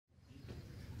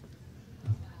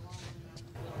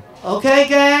Okay,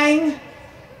 gang?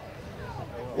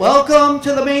 Welcome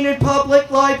to the Maynard Public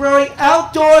Library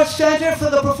Outdoor Center for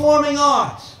the Performing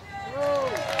Arts.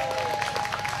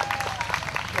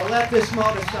 I'll let this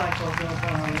motorcycle go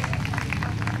by.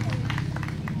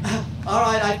 All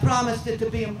right, I promised it to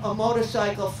be a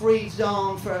motorcycle-free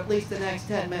zone for at least the next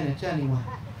 10 minutes anyway.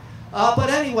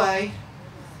 But anyway,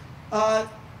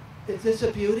 is this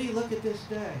a beauty? Look at this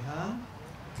day, huh?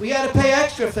 We had to pay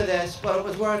extra for this, but it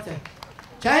was worth it.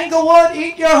 Tanglewood,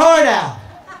 eat your heart out.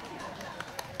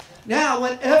 Now,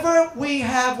 whenever we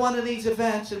have one of these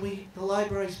events, and the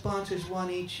library sponsors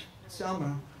one each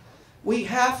summer, we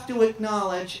have to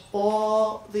acknowledge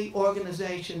all the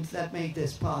organizations that made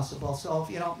this possible. So if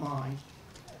you don't mind,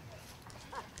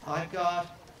 I've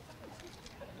got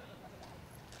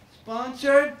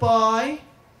sponsored by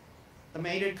the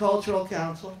Maynard Cultural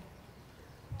Council,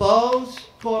 Bose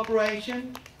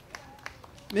Corporation,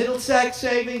 Middlesex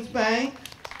Savings Bank,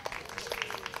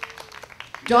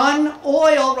 Dunn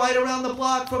Oil right around the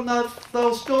block from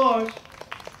those stores,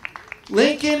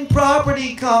 Lincoln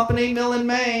Property Company, Mill and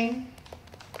Main,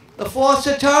 the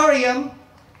Fawcetarium,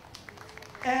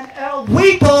 and El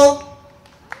Weeple.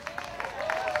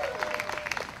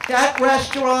 That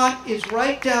restaurant is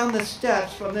right down the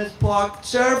steps from this park,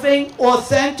 serving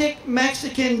authentic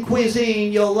Mexican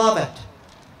cuisine. You'll love it.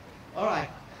 All right.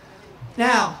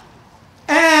 Now,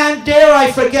 and dare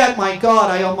I forget, my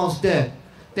God, I almost did.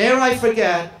 Dare I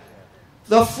forget,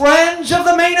 the Friends of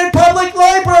the Maynard Public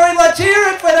Library. Let's hear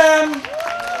it for them.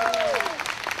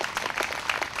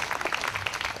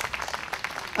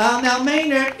 Now,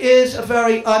 Maynard is a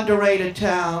very underrated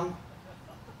town.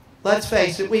 Let's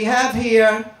face it. We have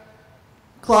here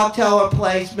Clock Tower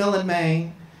Place, Mill and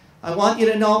Main. I want you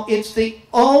to know it's the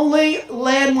only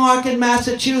landmark in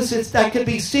Massachusetts that could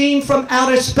be seen from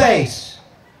outer space.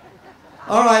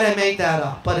 All right, I made that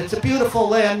up, but it's a beautiful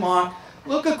landmark.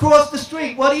 Look across the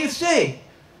street. What do you see?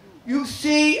 You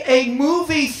see a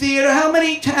movie theater. How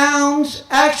many towns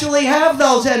actually have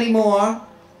those anymore?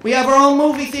 We have our own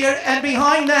movie theater, and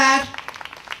behind that,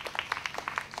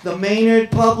 the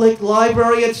Maynard Public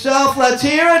Library itself. Let's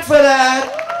hear it for that.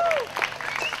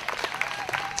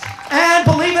 And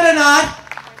believe it or not,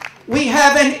 we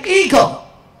have an eagle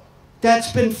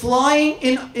that's been flying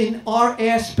in our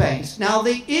airspace. Now,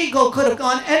 the eagle could have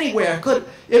gone anywhere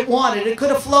it wanted. It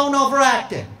could have flown over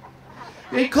Acton.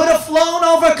 It could have flown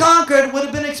over Concord. It would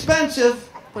have been expensive,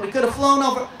 but it could have flown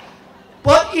over.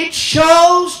 But it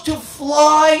chose to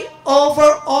fly over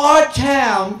our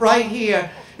town right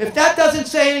here. If that doesn't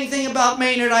say anything about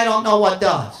Maynard, I don't know what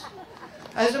does.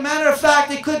 As a matter of fact,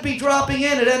 it could be dropping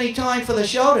in at any time for the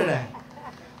show today.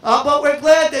 But we're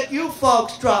glad that you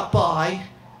folks dropped by,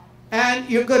 and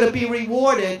you're going to be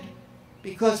rewarded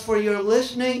because for your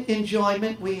listening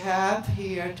enjoyment, we have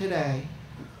here today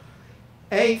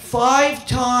a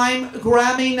 5-time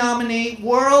Grammy nominee,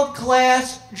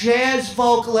 world-class jazz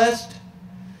vocalist.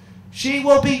 She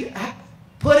will be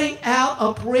putting out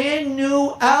a brand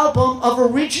new album of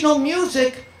original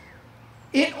music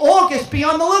in August. Be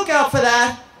on the lookout for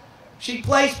that. She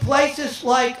plays places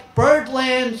like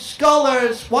Birdland,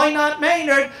 Scullers, Why Not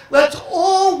Maynard. Let's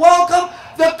all welcome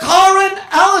the Karrin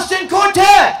Allyson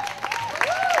Quartet.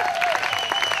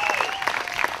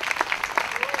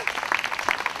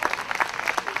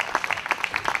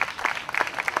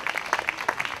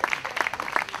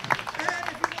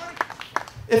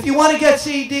 If you want to get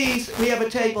CDs, we have a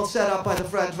table set up by the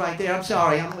friends right there. I'm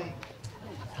sorry, I'm leaving.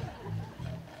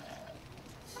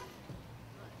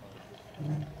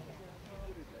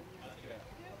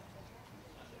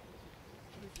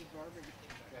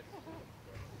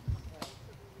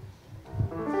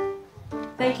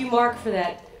 Thank you, Mark, for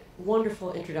that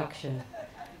wonderful introduction.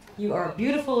 You are a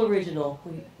beautiful original.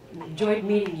 We enjoyed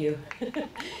meeting you.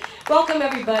 Welcome,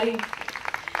 everybody.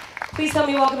 Please help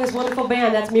me welcome this wonderful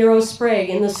band. That's Miro Sprague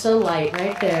in the sunlight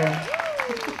right there.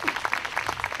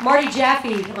 Marty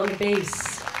Jaffe on the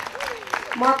bass.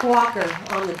 Mark Walker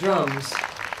on the drums.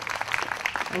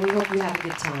 And we hope you have a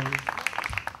good time.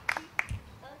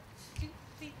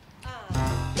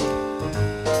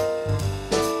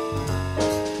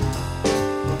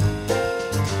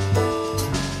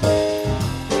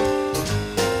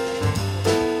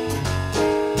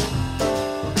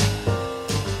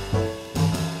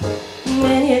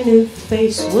 Many a new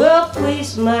face will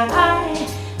please my eye,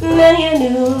 many a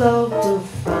new love will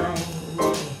find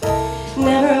me.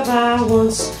 Never have I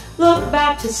once looked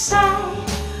back to sigh,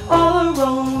 all the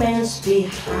romance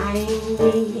behind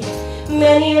me.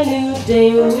 Many a new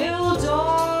day will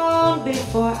dawn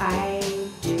before I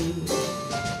do.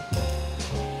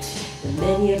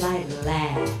 Many a light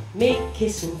laugh make,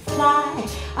 kiss and fly.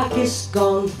 A kiss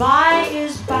gone by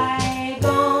is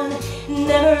bygone.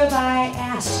 Never have I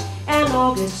asked an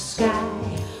August sky,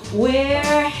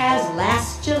 where has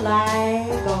last July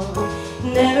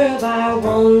gone? Never have I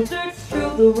wandered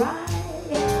through the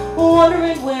rye,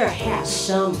 wondering where has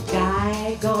some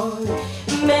guy gone.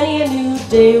 Many a new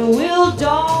day will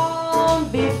dawn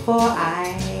before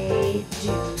I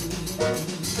do.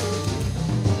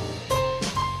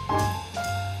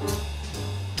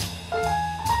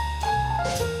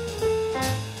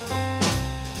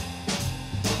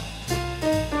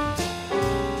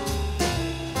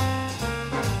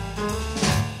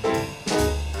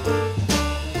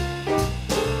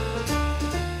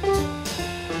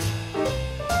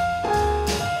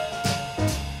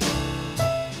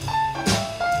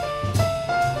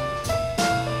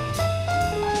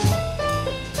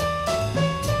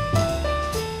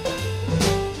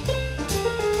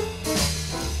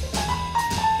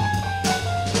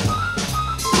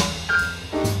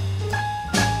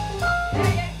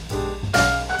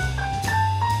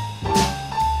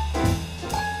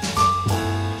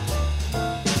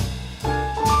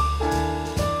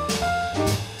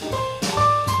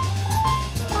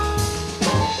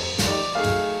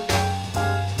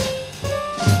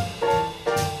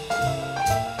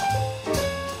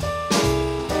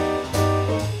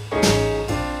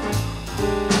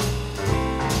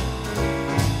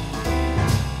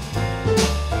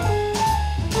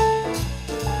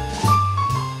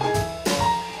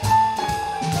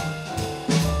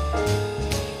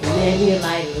 Many a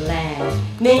light lad,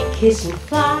 make, kiss and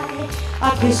fly.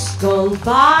 A kiss gone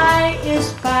by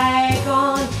is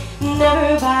bygone. Never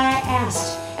have I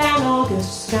asked an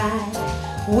August sky,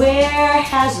 where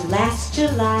has last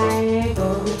July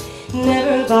gone?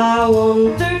 Never have I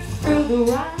wandered through the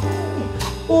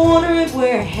rye, wondering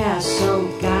where has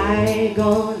some guy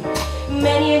gone.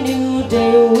 Many a new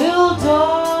day will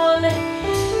dawn,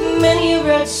 many a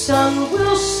red sun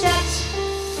will set,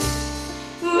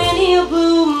 many a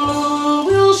blue moon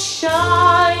will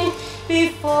shine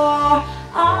before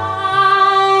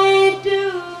I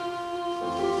do.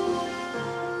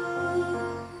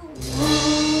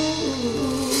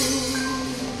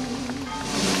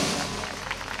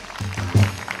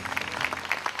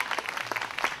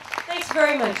 Thanks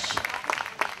very much.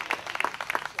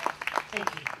 Thank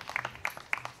you.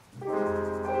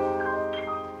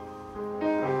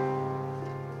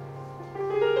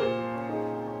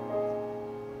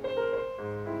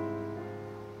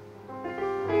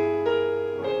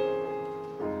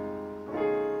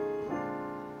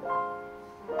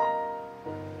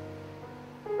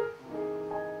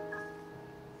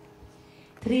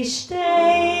 Tristeza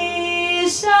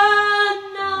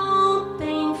não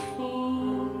tem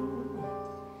fim,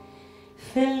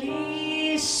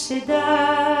 felicidade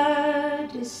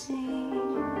sim.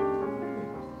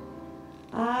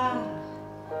 Ah,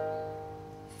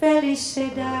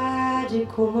 felicidade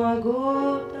como a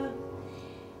gota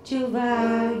de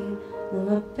orvalho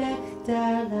numa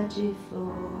pétala de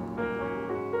flor.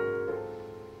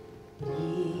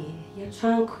 Brilha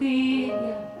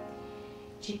tranquila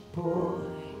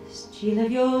depois de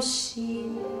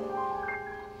leviosia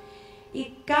e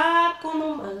cá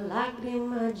como uma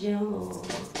lágrima de amor.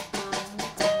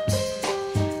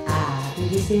 A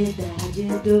felicidade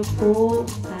do povo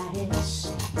parece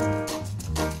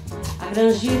a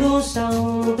grande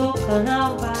ilusão do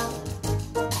carnaval.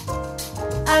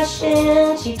 A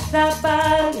gente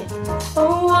trabalha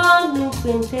o ano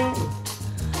inteiro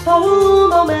por um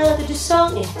momento de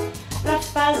sonho, pra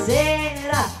fazer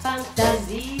a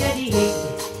fantasia de rei,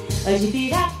 de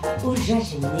virar o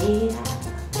jardineira,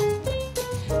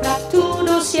 pra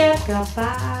tudo se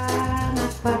acabar na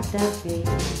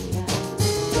quarta-feira.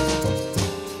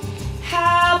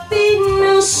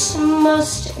 Happiness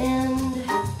must end,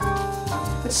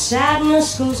 but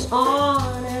sadness goes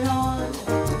on and on.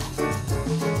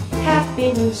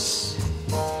 Happiness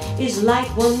is like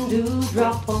one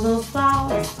dewdrop on a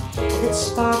flower that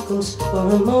sparkles for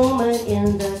a moment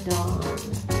in the dawn,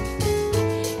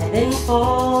 and then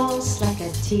falls like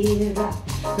a teardrop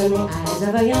from the eyes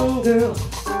of a young girl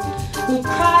who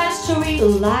cries to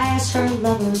realize her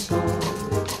lover's gone.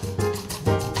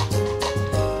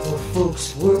 Poor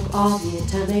folks work all year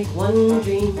to make one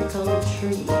dream come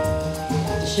true,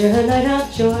 to share a night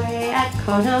of joy at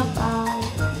Carnival.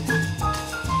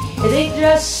 They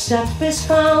dress up as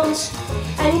clowns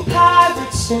and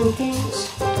pirates and kings,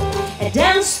 and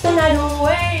dance the night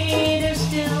away. They're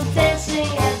still dancing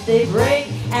as they break.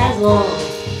 As long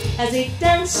as they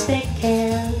dance, they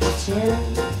can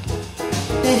pretend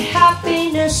that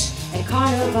happiness and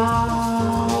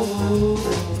carnival won't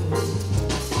end.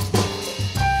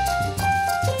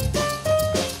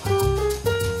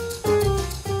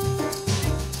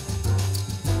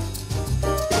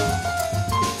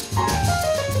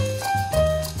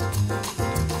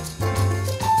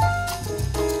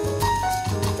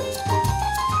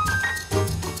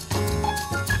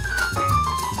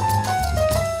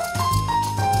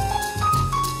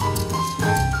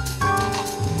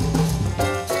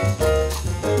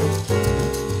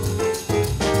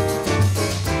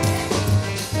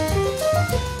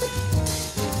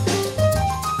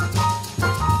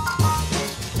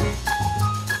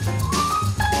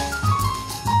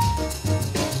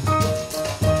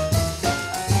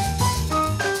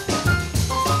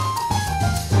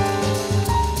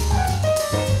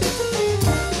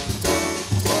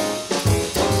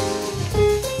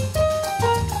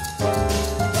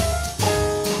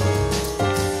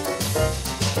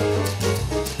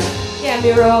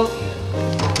 let me roll.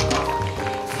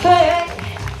 Hey,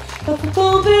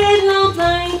 don't be no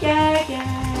blind, yeah,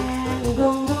 yeah.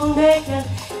 Don't make it,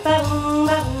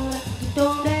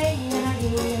 don't make it.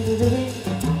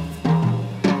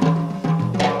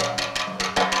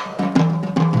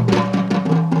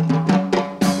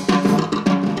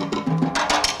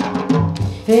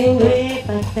 Hey, hey,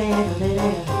 but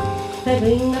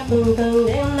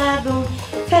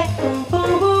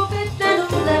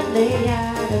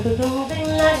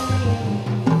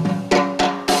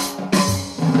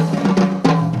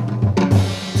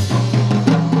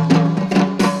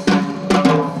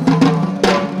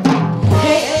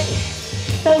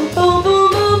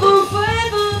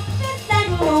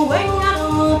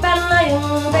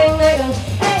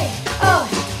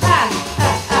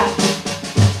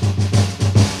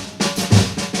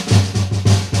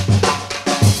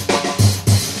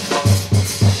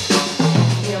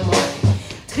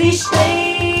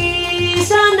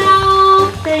tristeza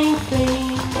não tem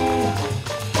fim,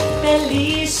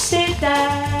 felicidade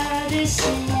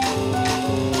sim.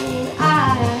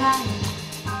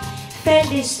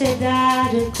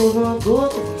 Felicidade como uma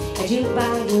gota é de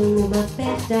barro numa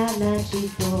pedala de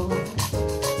flor.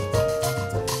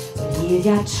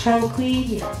 Brilha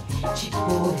tranquila,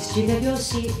 depois de beber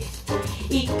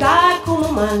e cai como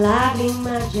uma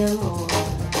lágrima de amor.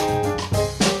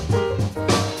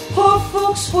 Poor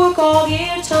folks work all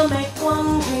year to make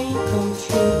one dream come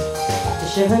true, to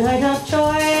share a night of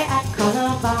joy at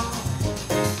Carnival.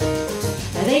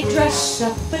 They dress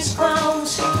up as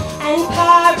clowns and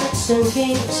pirates and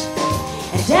kings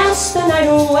and dance the night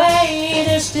away.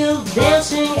 They're still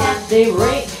dancing at their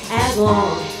rate. As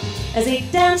long as they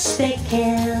dance they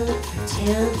can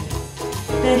pretend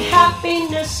that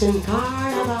happiness and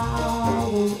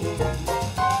Carnival will end.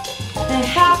 That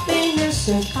happiness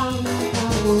and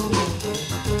Carnival will end.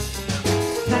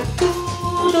 Pra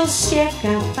tudo se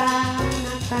acabar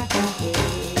na quarta-feira.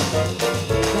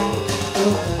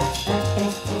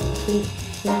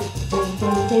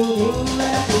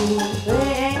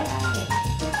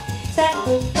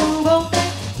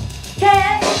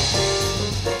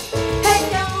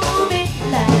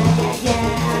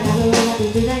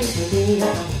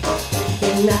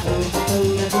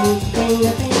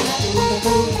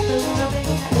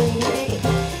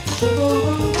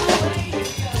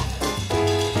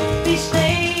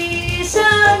 Tristeza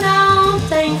não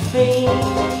tem fim.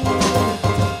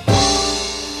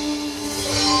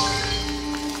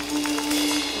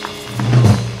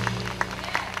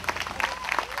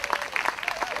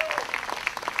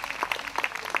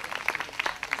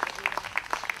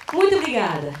 Muito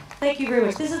obrigada. Thank you very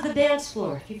much. This is the dance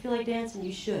floor. If you feel like dancing,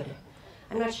 you should.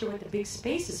 I'm not sure what the big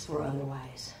space is for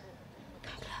otherwise.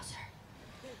 Come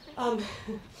closer.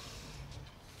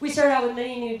 We started out with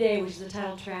Many a New Day, which is the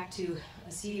title track to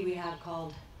a CD we have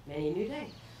called Many a New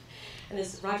Day. And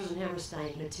this is Rodgers and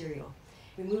Hammerstein material.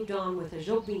 We moved on with a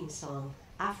Jobim song,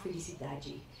 A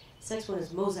Felicidade. This next one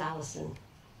is Mose Allison.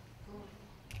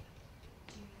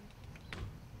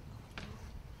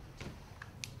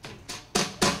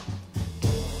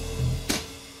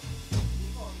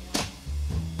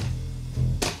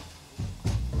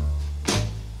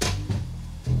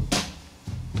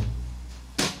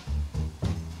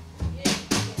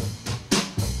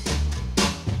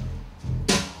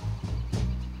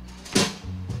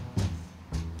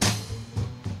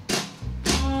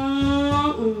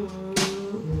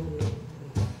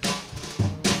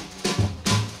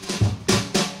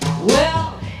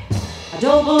 Well, I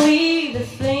don't believe the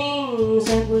things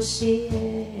that we're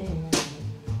seeing.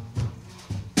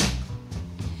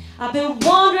 I've been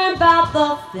wondering about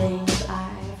the things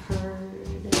I've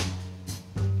heard.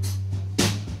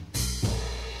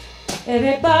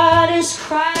 Everybody's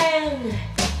crying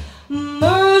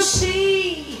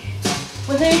mercy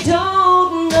when they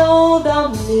don't know the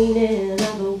meaning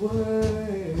of the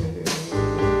word.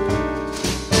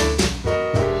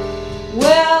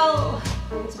 Well,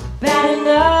 it's a bad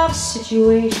enough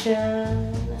situation.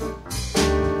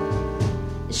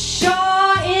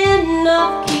 Sure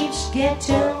enough keeps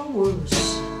getting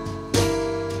worse.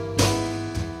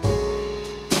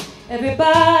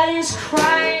 Everybody's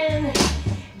crying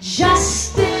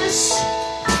justice,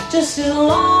 just as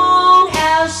long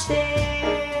as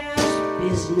there's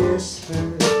business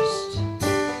first.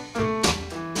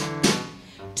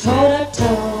 Toe to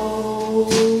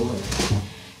toe,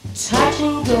 touch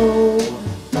and go.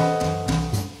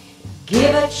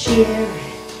 Give a cheer,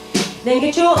 then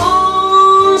get your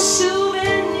own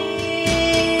souvenir.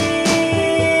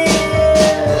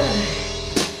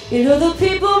 You know the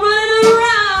people running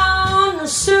around in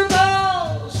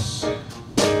circles,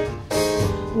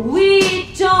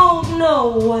 we don't know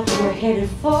know what we're headed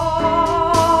for.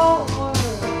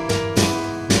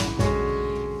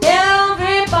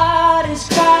 Everybody's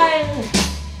crying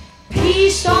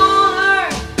peace on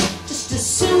earth just as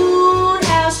soon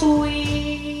as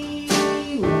we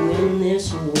win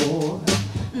this war.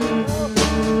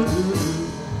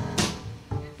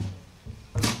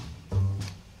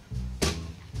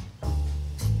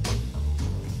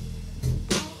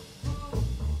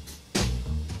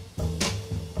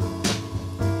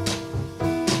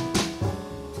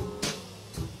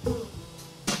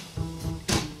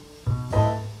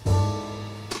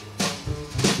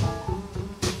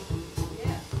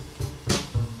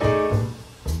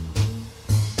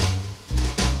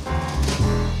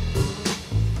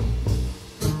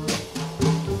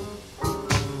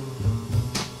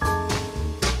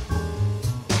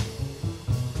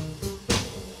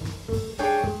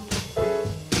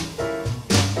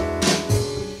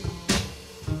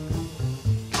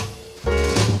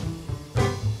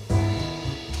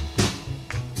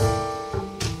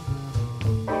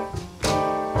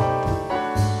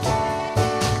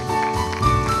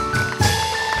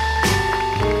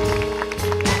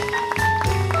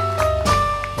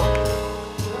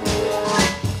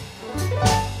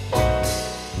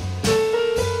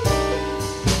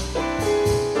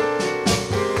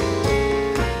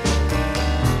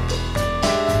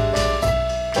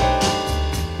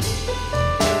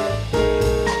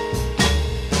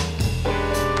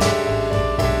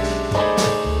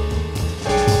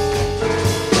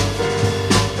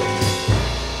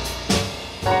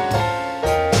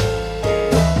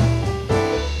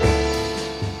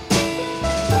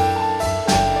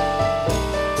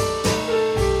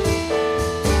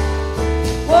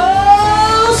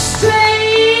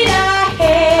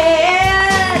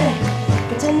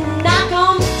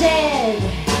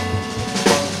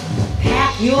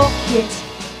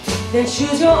 Then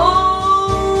choose your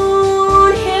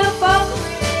own hypocrites.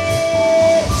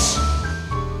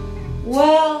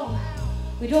 Well,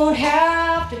 we don't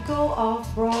have to go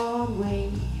off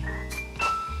Broadway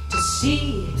to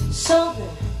see something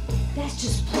that's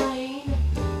just plain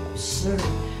absurd.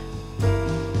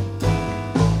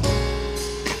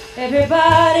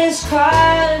 Everybody's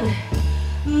crying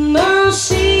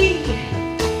mercy,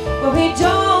 but we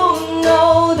don't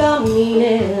know the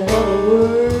meaning of the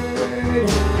word.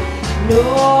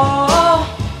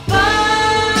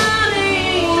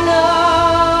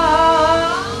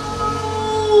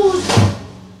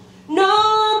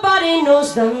 Nobody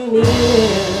knows the meaning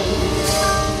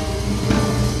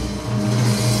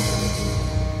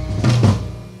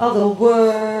of the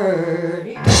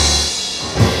word.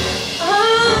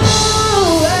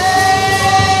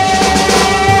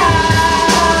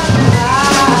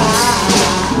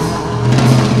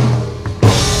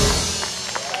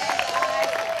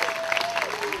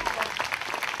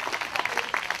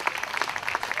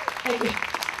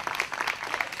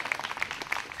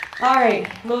 All right,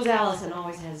 Mose Allison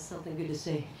always has something good to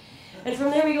say. And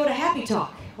from there we go to Happy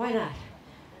Talk. Why not?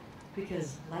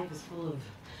 Because life is full of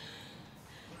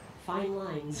fine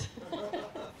lines.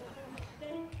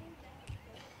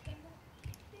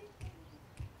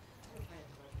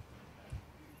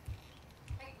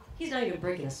 He's not even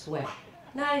breaking a sweat.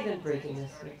 Not even breaking a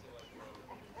sweat.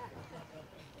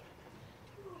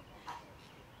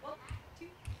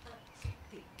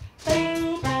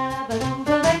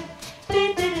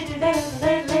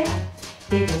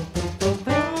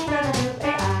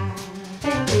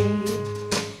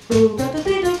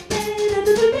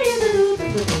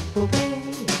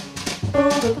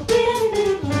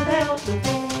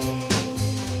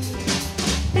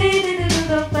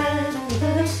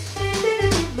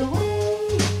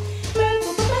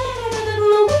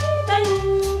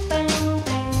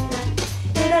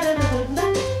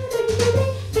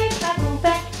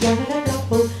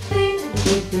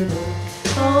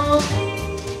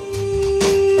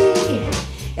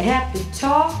 Happy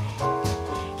talk,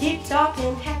 keep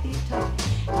talking happy talk.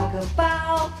 Talk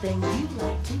about things you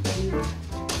like to do.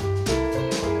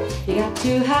 You got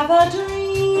to have a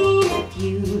dream. If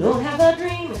you don't have a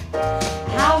dream,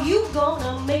 how you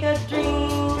gonna make a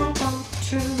dream come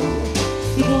true?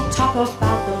 You can talk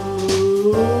about the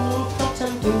moon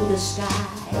floating through the sky,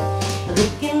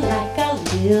 looking like a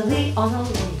lily on a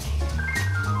lake.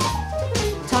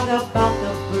 Talk about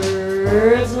the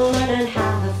birds learning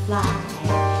how to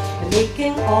fly,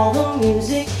 making all the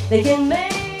music they can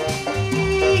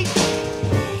make.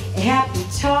 Happy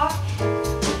talk,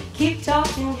 keep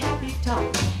talking happy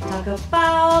talk. Talk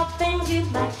about things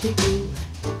you'd like to do.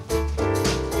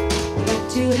 You got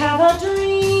to have a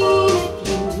dream.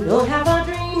 If you don't have a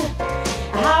dream,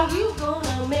 how you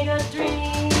gonna make a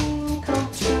dream come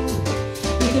true?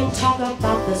 talk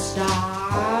about the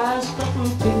stars floating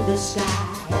through the sky,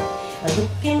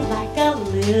 looking like a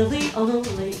lily on a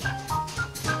lake.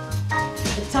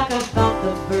 They talk about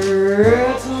the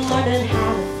birds learning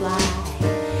how to fly,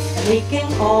 and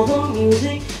making all the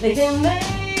music they can make.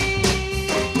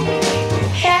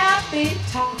 Happy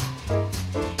talk,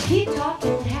 keep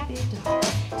talking happy talk.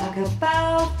 Talk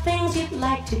about things you'd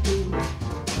like to do.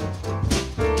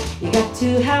 You got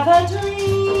to have a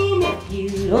dream. If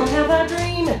you don't have a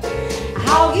dream,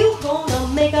 how you gonna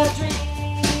make a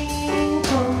dream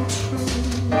come true?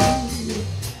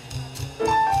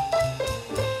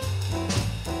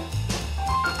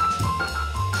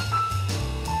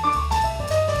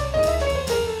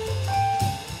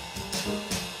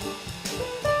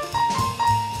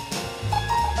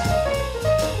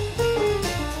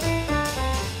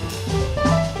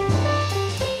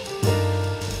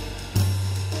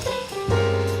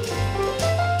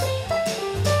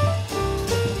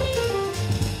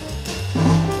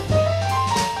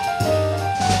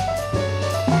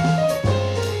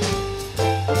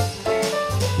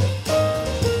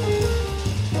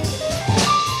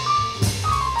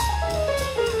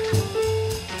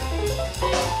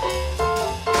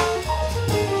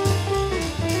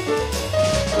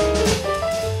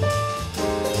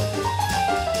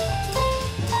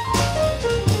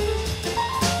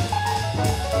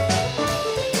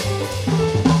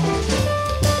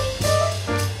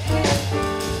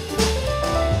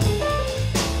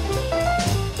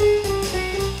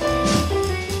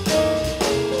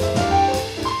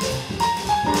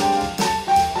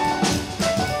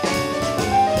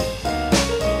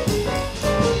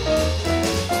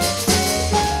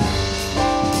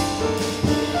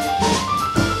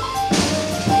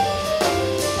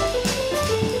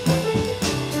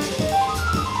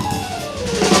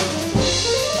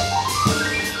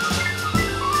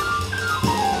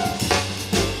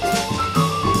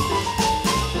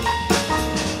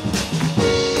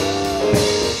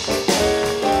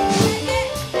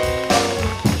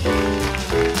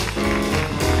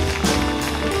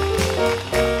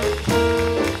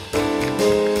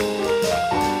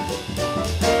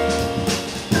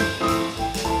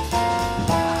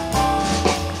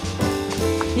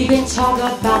 You can talk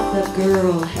about the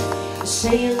girl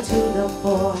saying to the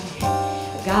boy,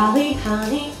 golly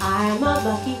honey, I'm a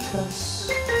lucky cuss.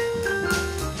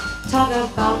 Talk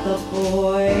about the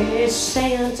boy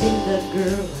saying to the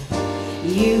girl,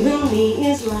 you and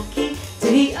me is lucky to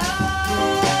be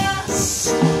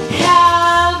us.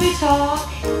 Happy talk,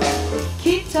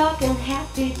 keep talking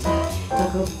happy talk.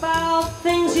 Talk about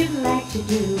things you'd like to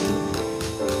do.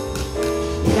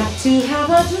 You got to have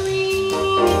a dream.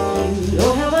 If you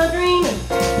don't have a dream,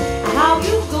 how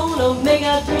you gonna make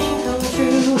a dream come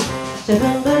true?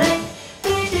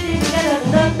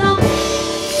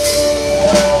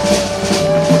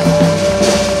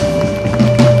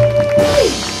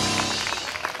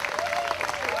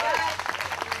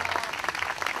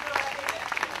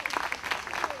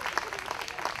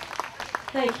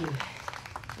 Thank you.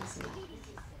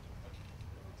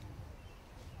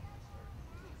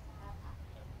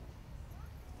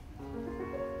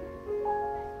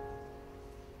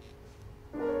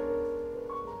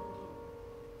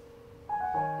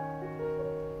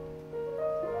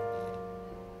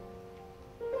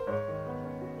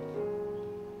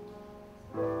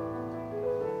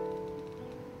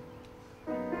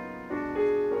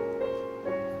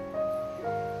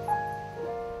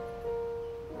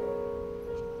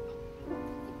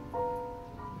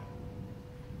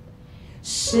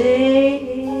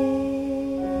 Says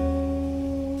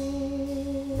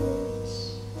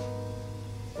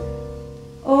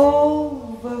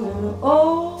over and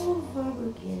over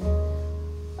again,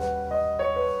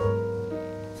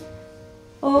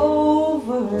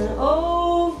 over and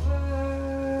over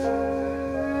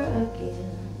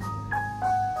again.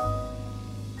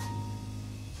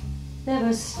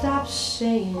 Never stop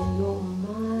saying you're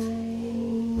mine.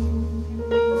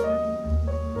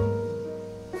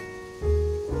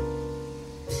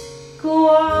 Go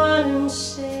on and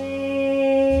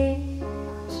say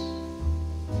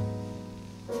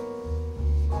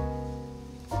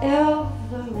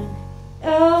ever and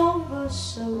ever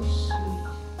so sweet,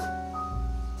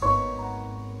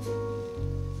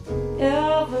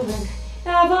 ever and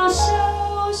ever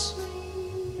so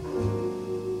sweet,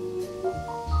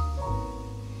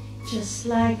 just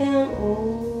like an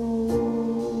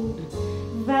old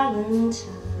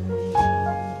Valentine.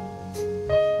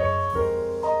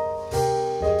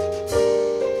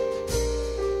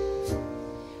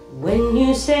 When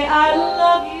you say I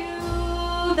love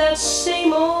you, that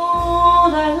same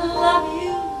old I love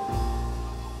you,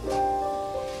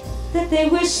 that they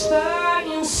whisper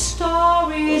in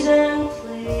stories and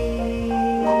plays.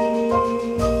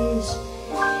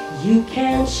 You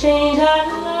can't change, I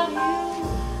love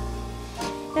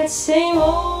you, that same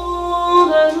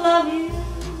old I love you.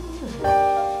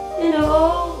 And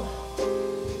oh,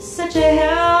 such a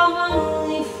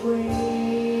heavenly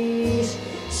phrase.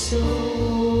 So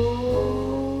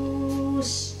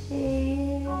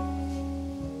say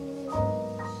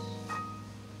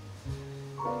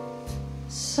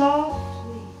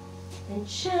softly and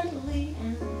gently,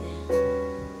 and then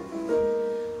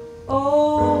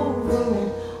over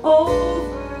and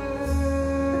over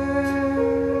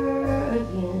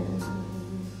again.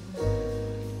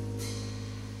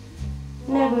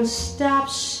 Never stop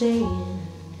saying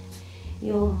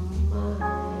you're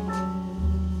mine.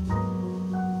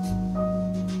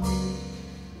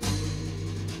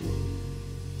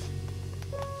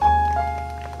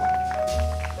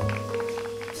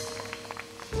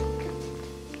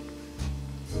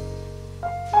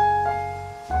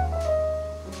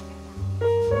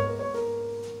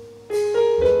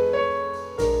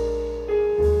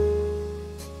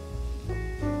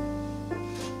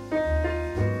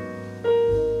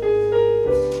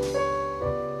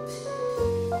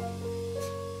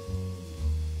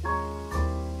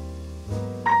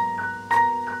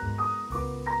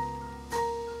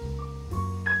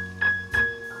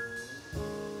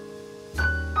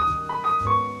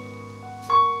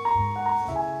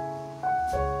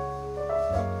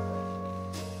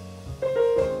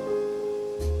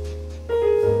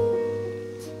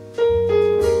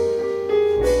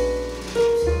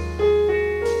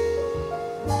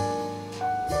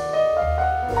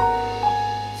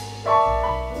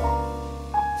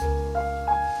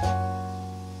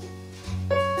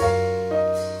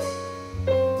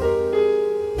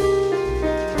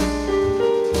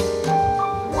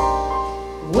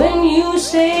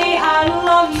 Say I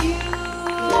love you,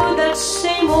 that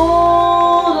same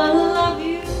old I love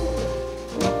you,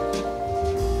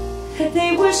 that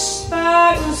they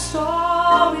whisper in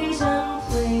stories and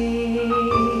plays.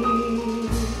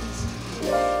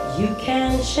 You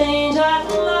can't change, I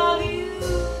love you,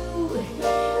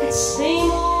 that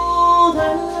same old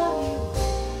I love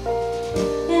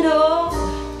you. And oh,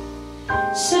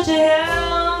 such a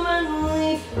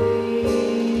heavenly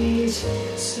phrase.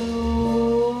 So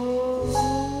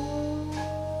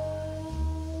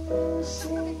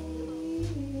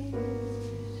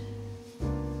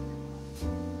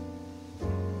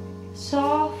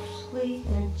softly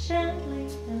and gently,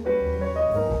 and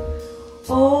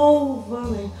over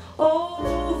and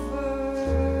over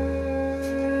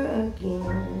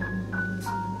again.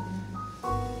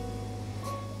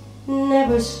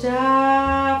 Never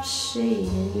stop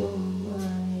saying you're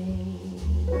mine.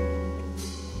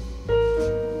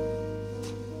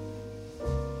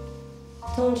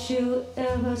 Don't you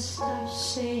ever stop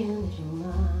saying that you're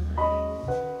mine.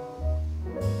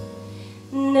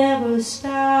 Never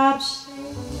stop saying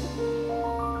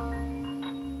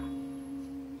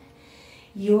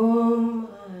you're mine.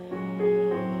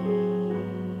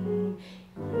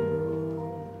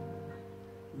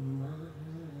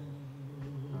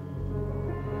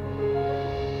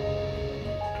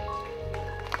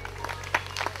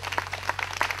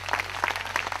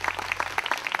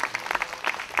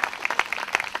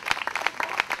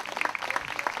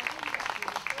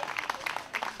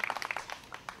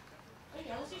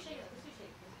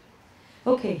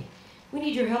 Okay, we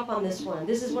need your help on this one.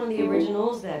 This is one of the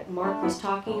originals that Mark was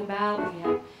talking about. We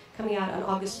have coming out on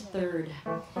August 3rd.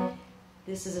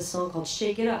 This is a song called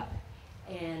Shake It Up.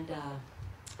 And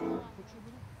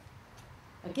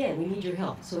again, we need your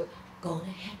help. So, gonna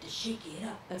have to shake it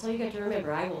up. That's all you got to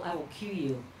remember. I will cue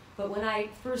you. But when I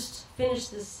first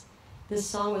finished this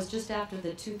song was just after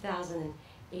the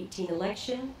 2018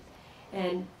 election.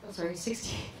 And, oh, sorry,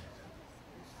 16.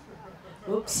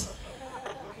 Oops.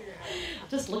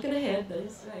 Just looking ahead,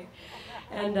 that's right.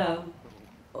 And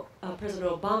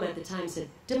President Obama at the time said,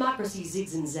 democracy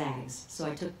zigs and zags. So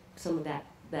I took some of that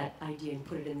idea and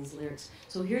put it in these lyrics.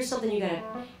 So here's something you gotta,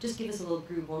 just give us a little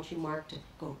groove, won't you, Mark, to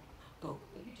go.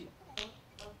 You too.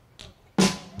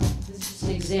 This is just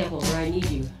an example where I need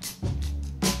you.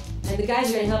 And the guys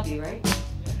are gonna help you, right?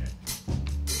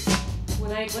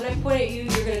 When I point at you,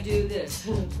 you're gonna do this.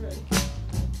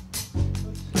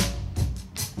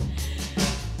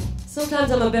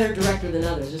 Sometimes I'm a better director than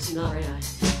others, just not right now.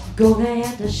 Gonna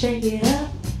have to shake it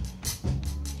up.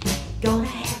 Gonna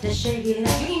have to shake it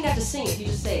up. You don't even have to sing it, you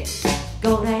just say it.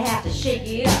 Gonna have to shake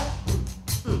it up.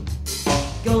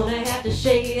 Gonna have to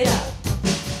shake it up.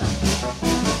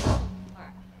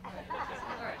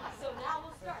 Alright, so now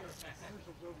we'll start.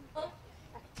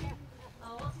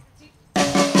 1, 2,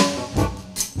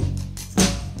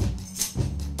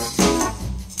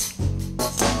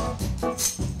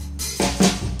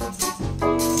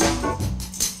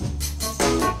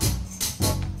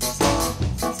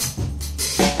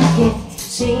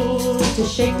 to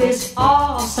shake this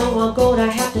off, so I'm gonna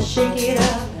have to shake it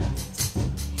up.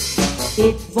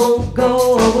 It won't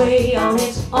go away on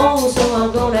its own, so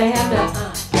I'm gonna have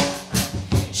to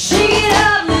shake it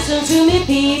up. Listen to me,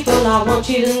 people, I want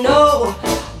you to know,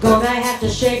 gonna have to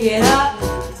shake it up.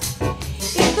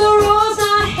 If the road's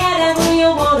not headed where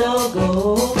you wanna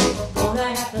go,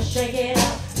 gonna have to shake it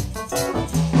up.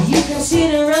 You can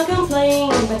sit around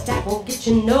complain, but that won't get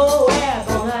you nowhere,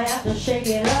 gonna have to shake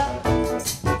it up.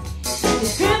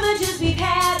 These privileges we've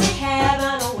had, they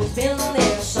haven't always been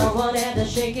there, someone had to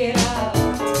shake it up.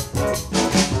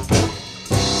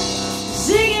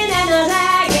 Zigging and a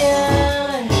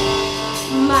zagging,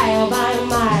 mile by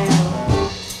mile,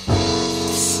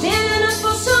 standing up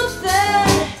for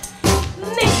something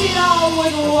makes it all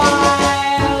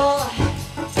worthwhile.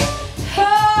 Oh,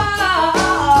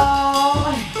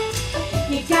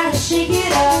 you gotta shake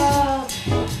it up.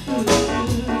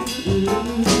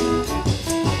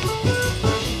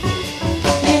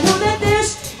 You know that this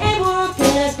ain't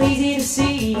working as easy to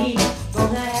see,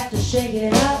 gonna have to shake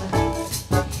it up.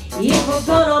 If we're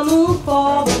gonna move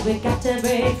forward, we got to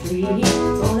break free,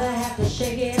 gonna have to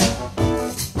shake it up.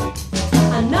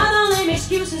 Another lame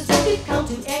excuses that we've come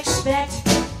to expect,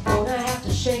 gonna have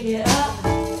to shake it up.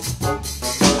 A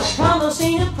promise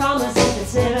ain't a promise if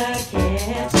it's never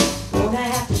kept, gonna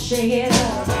have to shake it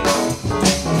up.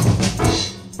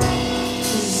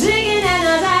 Zigging and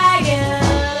a zagging,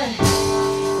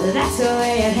 that's the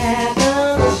way it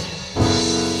happens.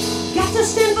 Got to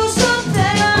stand for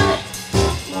something.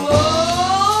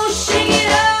 Oh, shake it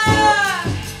up.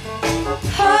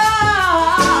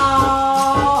 Oh,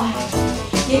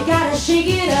 you gotta shake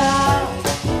it up.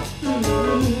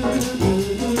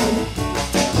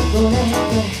 Gonna have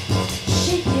to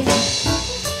shake it up.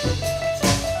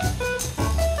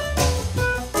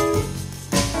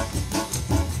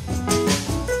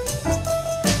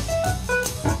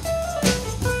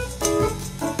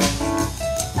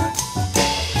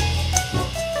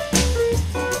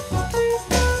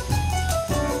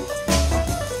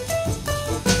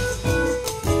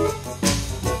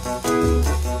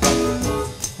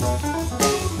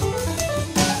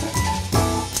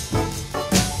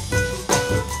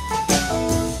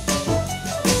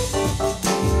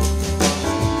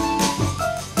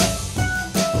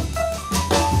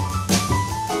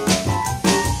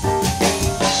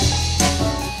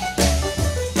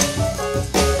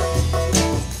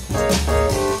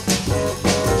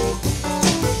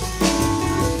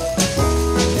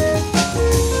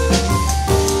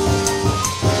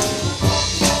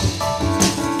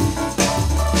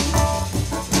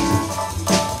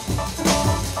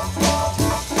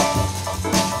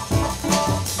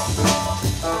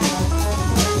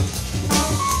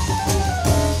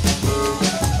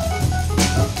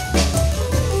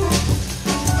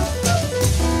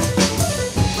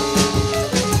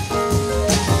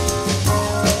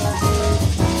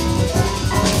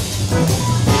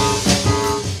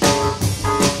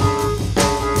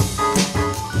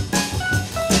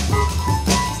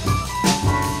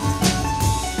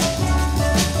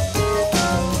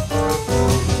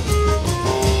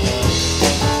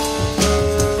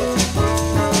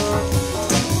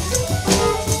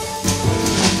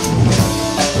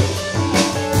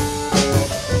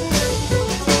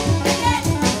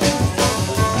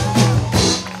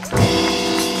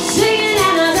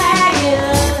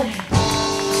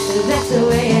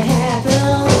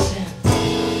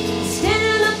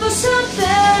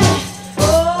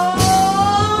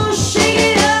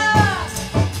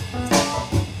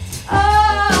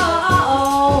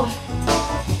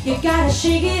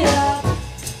 Shake it up.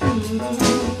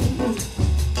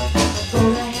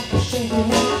 Gonna have to shake it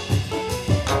up.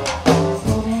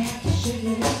 Gonna have to shake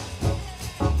it up.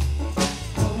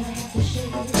 Gonna have to shake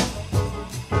it up.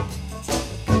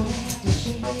 Gonna have to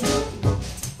shake it up.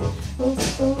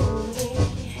 Ooh,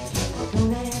 yeah.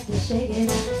 Gonna have to shake it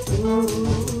up. Ooh,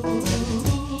 yeah.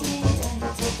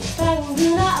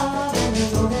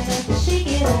 Gonna have to shake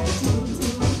it up. Ooh,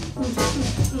 yeah.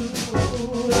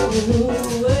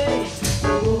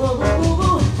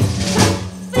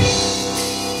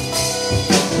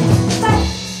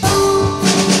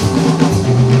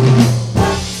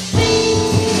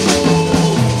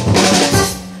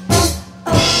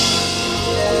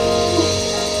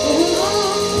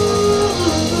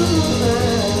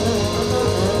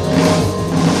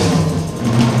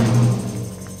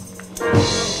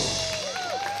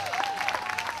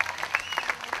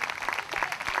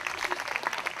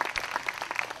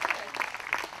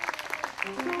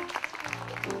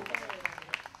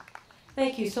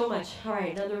 Thank you so much. All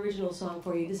right, another original song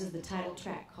for you. This is the title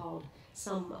track called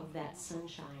Some of That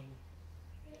Sunshine.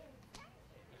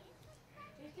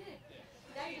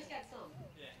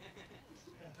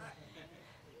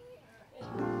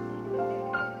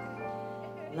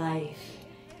 Life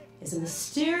is a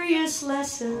mysterious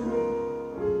lesson.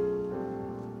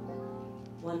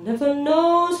 One never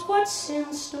knows what's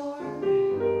in store.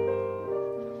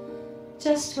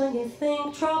 Just when you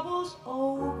think trouble's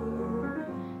over,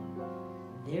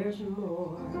 there's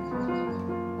more.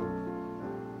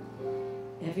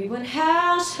 Everyone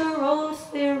has her own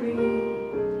theory.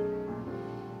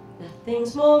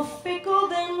 Nothing's more fickle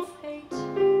than fate.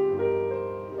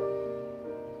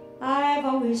 I've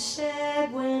always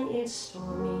said when it's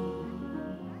stormy,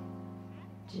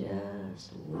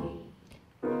 just wait.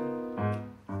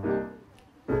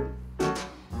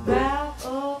 Wrap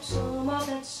up some of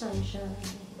that sunshine,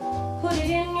 put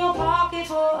it in your pocket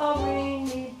for a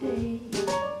rainy day.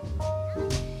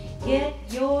 Get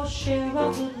your share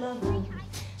of good loving.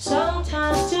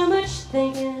 Sometimes too much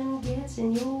thinking gets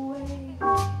in your way.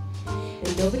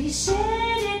 And nobody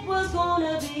said it was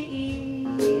gonna be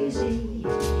easy.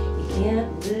 You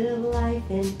can't live life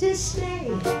in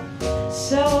dismay.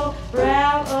 So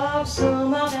wrap up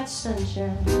some of that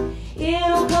sunshine.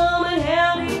 It'll come in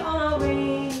handy on a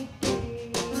rainy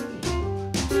day.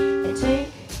 And take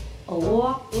a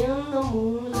walk in the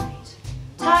moonlight.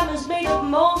 Time is made of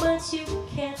moments you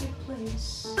can't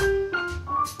replace.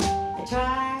 And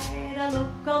try to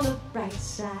look on the bright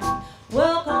side.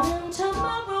 Welcome in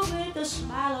tomorrow with a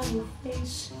smile on your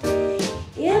face.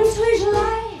 Into each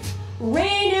life,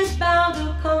 rain is bound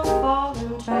to come, fall,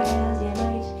 and try as you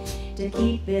might to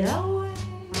keep it away.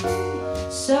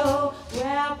 So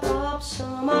wrap up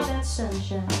some of that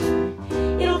sunshine.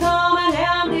 It'll come in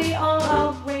handy on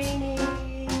a rainy day.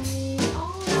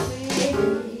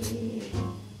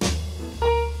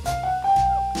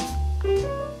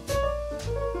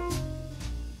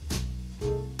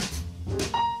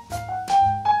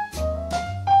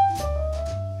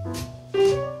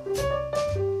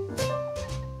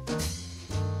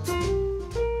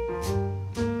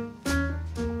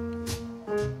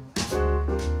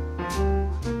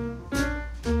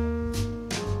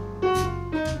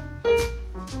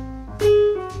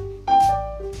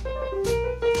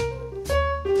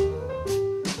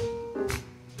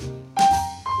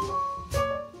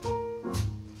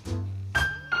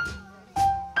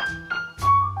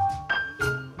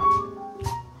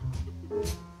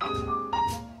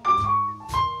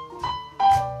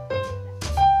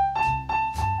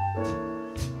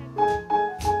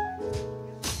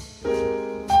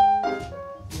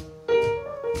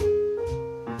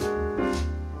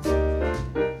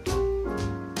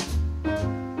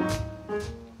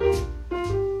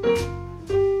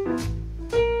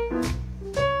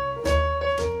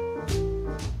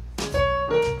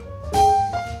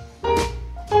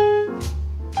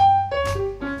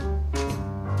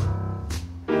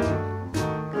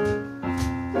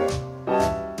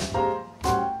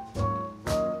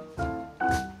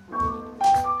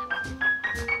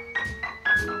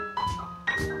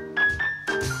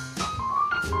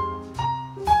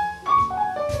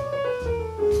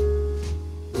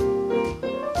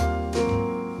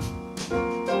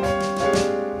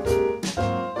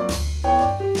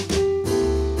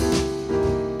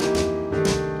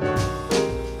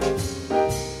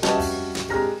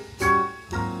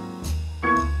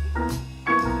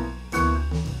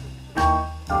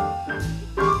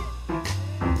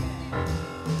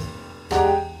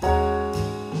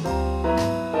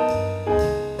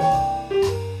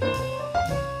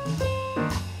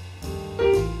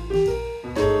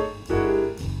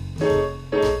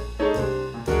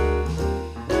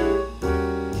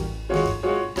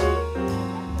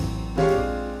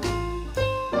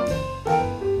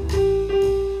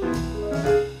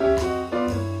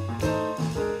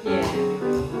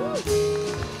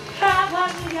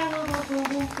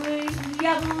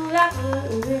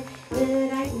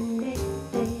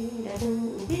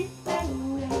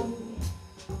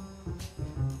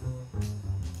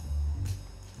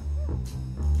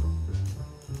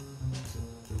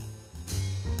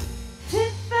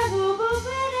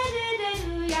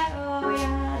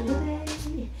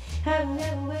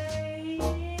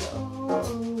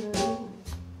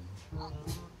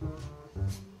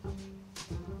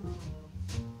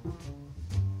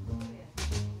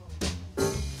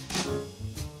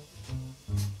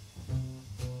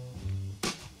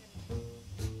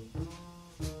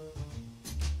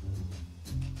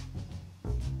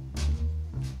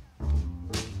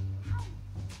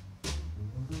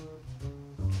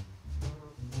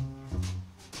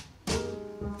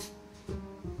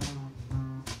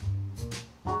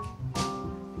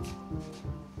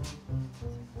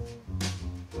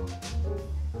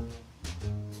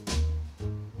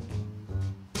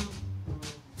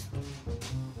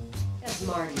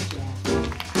 Marty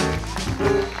Jack.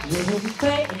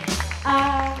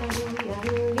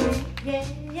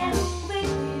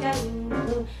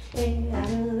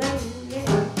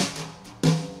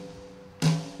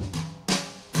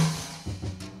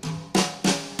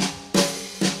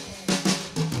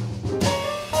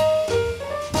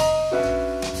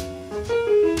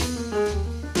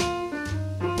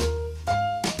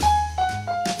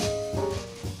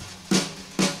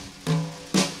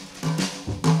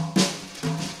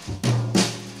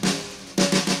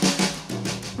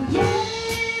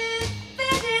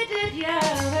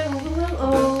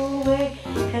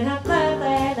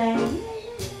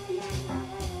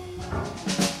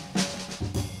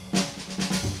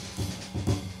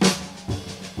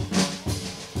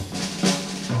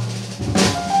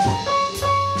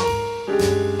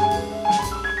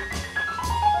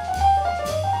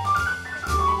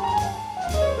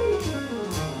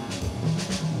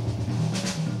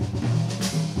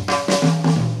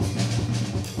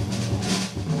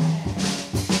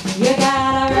 You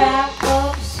gotta wrap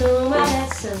up some of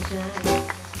that sunshine,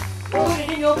 put it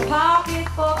in your pocket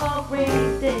for a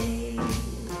rainy day,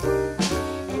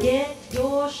 and get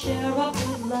your share of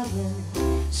good loving.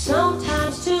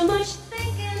 Sometimes too much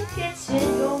thinking gets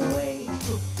in your way.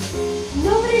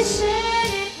 Nobody said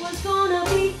it was gonna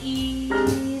be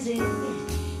easy.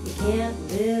 You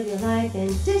can't live your life in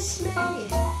dismay.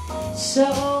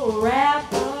 So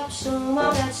wrap up some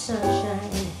of that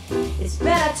sunshine. It's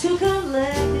better to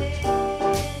collect it,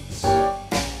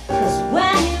 'cause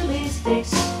when you least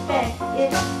expect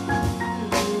it,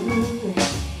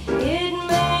 it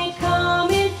may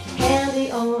come in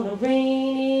handy on a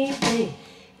rainy day.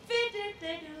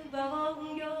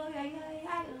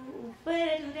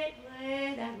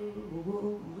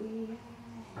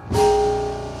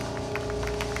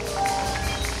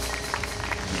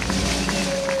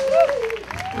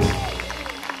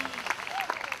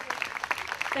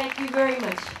 Thank you very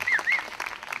much.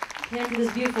 Hand to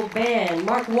this beautiful band,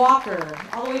 Mark Walker,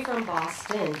 all the way from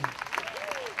Boston.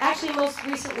 Actually, most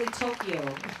recently, Tokyo.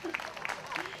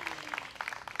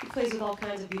 He plays with all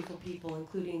kinds of beautiful people,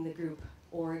 including the group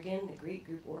Oregon, the great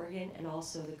group Oregon, and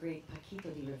also the great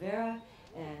Paquito de Rivera,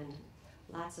 and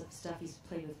lots of stuff. He's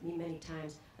played with me many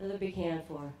times. Another big hand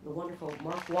for the wonderful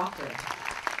Mark Walker.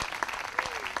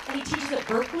 And he teaches at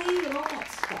Berkeley and all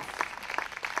that stuff.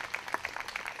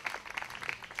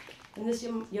 And this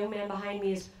young man behind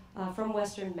me is from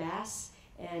Western Mass,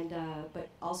 and but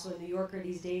also a New Yorker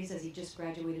these days, as he just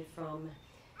graduated from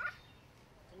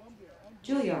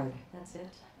Juilliard. That's it,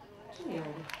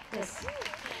 Juilliard. Yes.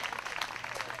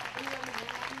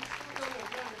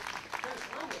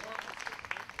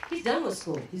 He's done with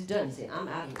school. He's done. He's saying, I'm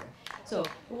out of here. So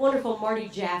the wonderful Marty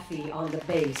Jaffe on the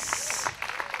bass.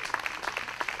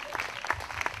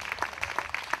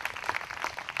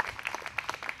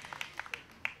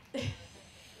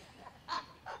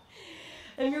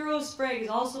 And Miro Sprague is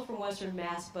also from Western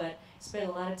Mass, but spent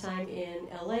a lot of time in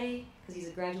LA because he's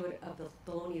a graduate of the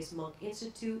Thelonious Monk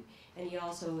Institute, and he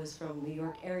also is from New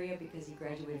York area because he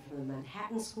graduated from the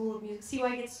Manhattan School of Music. See why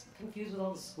I get confused with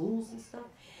all the schools and stuff?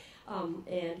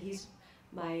 And he's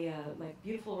my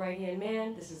beautiful right-hand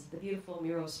man. This is the beautiful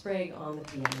Miro Sprague on the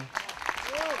piano.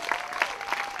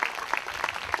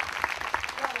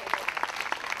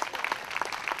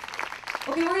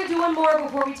 Okay, we're going to do one more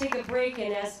before we take a break,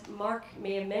 and as Mark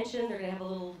may have mentioned, they're going to have a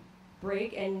little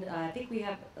break, and I think we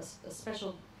have a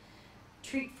special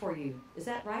treat for you. Is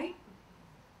that right?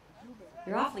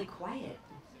 You're awfully quiet.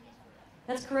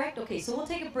 That's correct? Okay, so we'll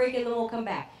take a break and then we'll come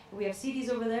back. We have CDs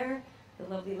over there, the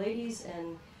lovely ladies,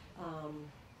 and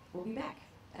we'll be back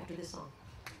after this song.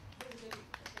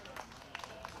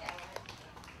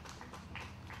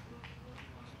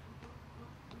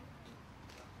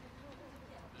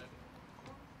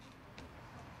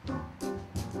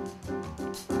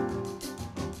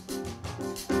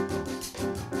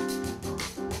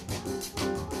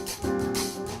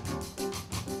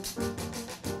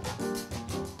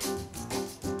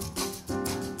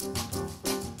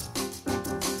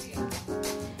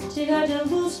 Chega de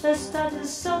luz, festa de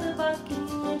sol, de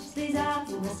barquinho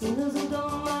deslizado, nascidos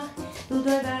do mar, tudo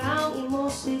é verão e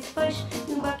moço e faz,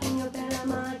 e um barquinho pela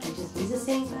mar que desliza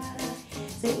sem parar,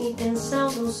 sem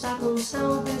intenção, dançar com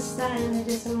som, pensar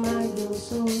nesse mar que eu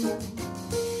sou.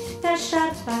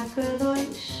 Fechar barco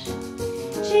dois,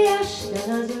 dias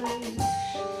nas dois,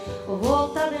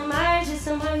 volta demais,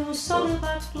 esse mar e o sol, de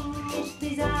barquinho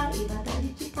deslizado, e batalha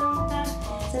de cantar,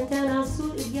 centena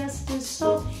azul e guias de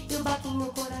sol, e o barquinho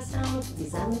coração,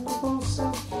 pisando no bom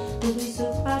som. Tudo isso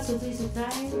faz, tudo isso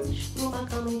traz uma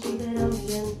calma de verão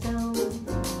e então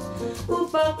o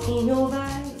barquinho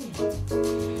vai,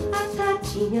 a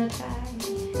tadinha cai,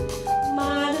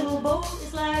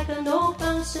 a no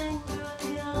bouncing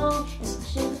along,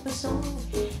 especially the song.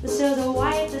 The silver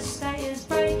white, the sky is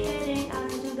bright, heading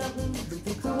out into the blue. With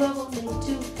the crew of only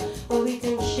two, where we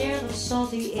can share the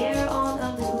salty air on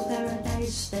a little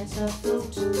paradise that's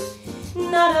afloat.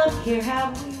 Not up here,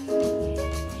 have we?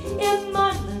 In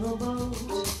my little boat.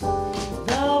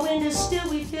 The wind is still,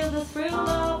 we feel the thrill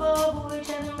of a voyage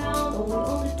and around. Oh, we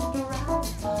only took a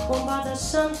ride, warmed by the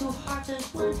sun, two hearts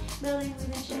as one, melting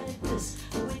with enchanted bliss,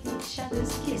 with each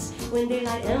other's kiss. When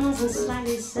daylight ends and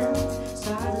slightly sends,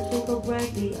 stars that twinkle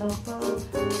brightly above.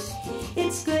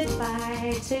 It's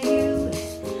goodbye to you,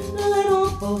 the little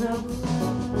boat of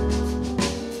love.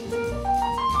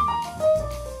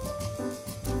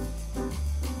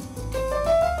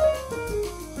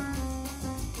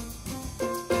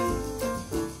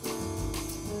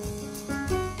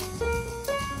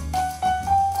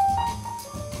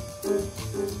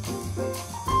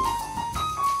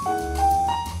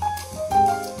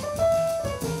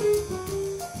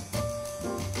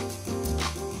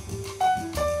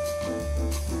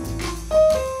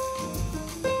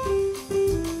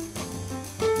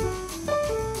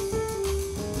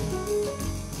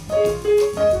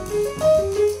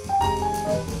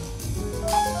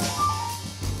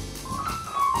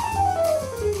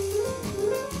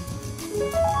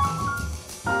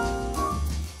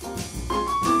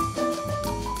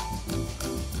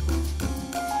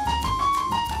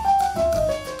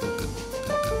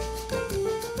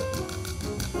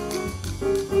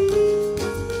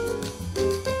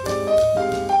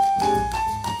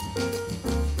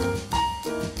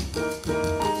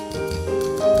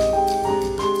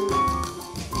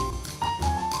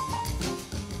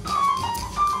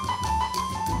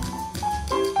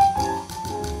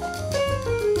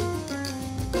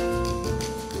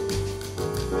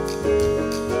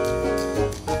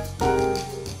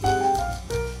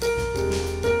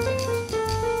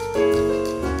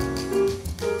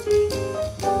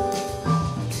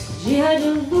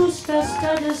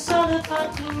 Cada sola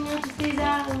fatinha de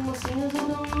pisar, o mocinho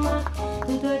do mar.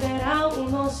 Do doideirão,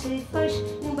 irmão se faz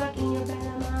num barquinho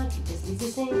beira-mar que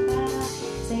desliza sem parar,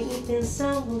 sem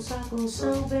intenção, só com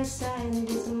som, versar e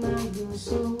desmaio o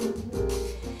som.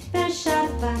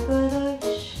 Fechado barco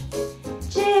dois,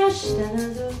 dias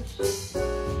danados.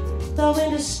 The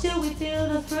wind is still, we feel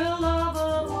the thrill of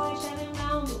a voyage heading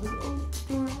round, but we only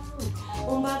took around.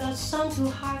 Warmed by the sun, two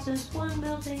hearts as one,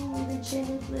 melting with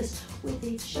enchanted bliss, with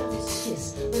each other's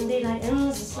kiss. When daylight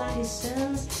ends and slightly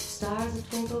sends, stars that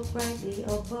twinkle brightly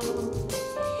above.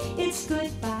 It's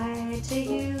goodbye to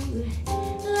you,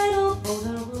 little boat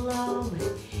of love.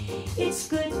 It's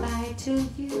goodbye to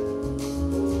you,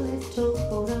 little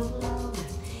boat of love.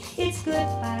 It's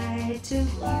goodbye to you.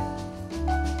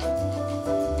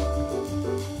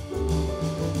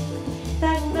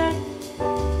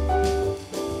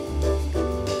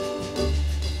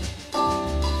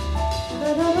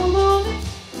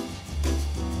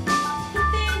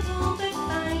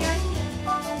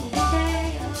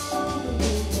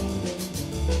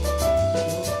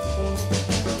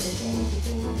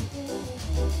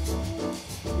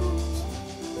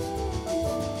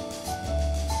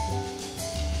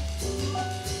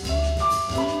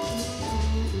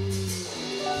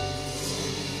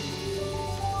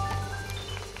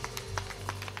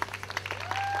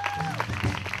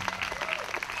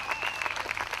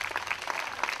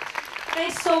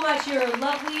 Thanks so much. You're a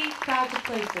lovely crowd to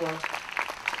play for.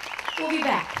 We'll be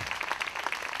back.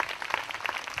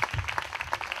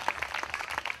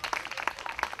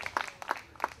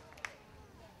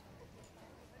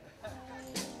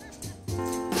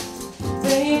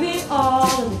 Baby,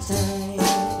 all the time,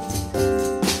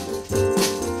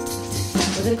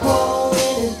 but the cold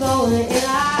wind is blowing and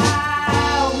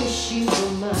I wish you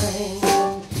were mine.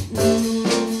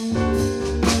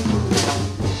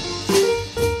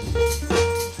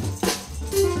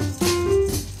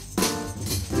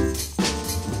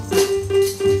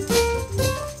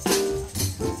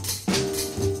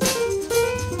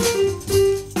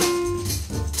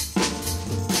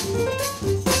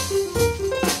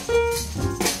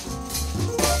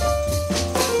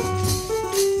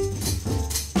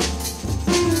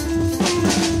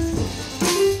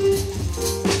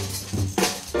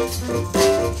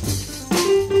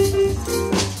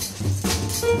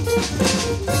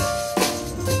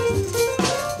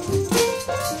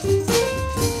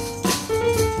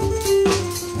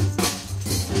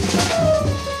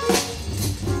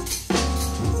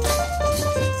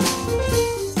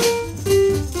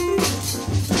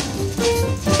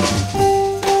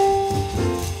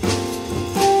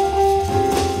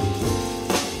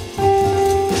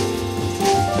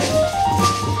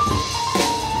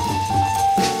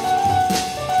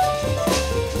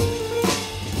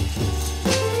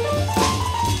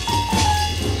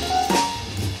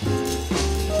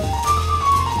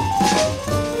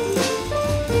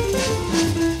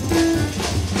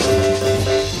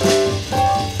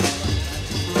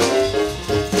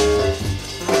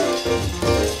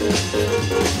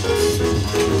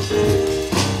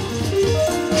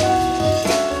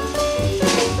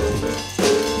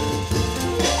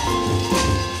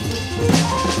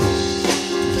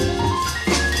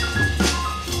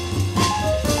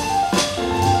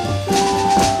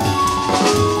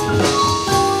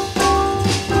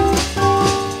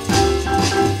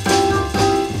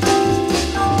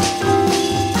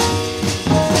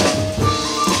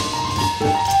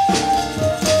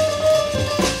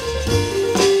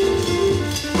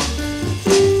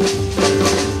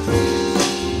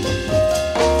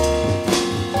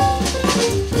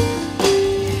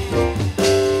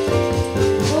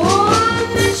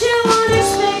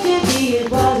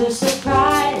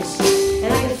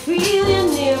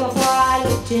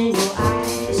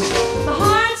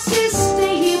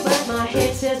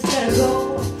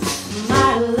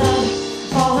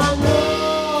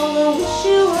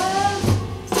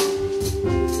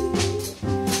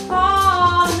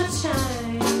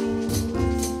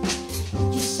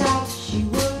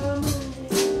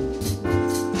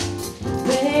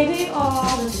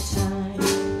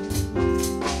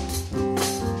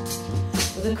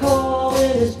 the cold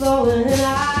wind is blowing and the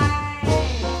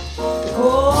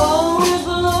cold wind is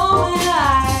blowing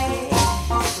and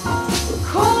the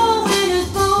cold wind is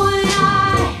blowing and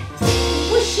I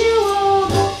wish you all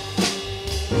the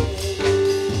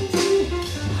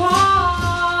time.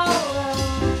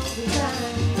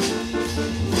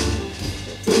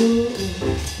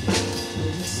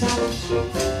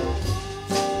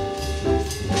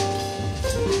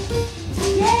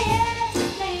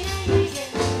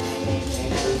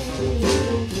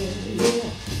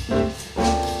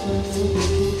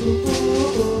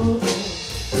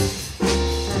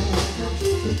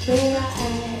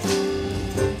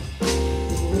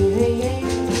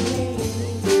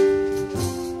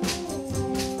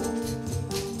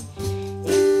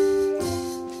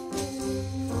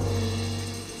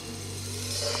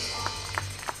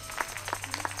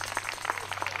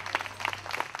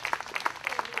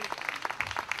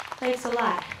 Thanks a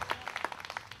lot.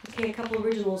 Okay, a couple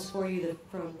originals for you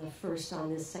from the first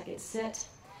on this second set.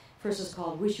 First is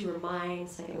called Wish You Were Mine.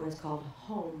 Second one is called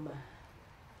Home.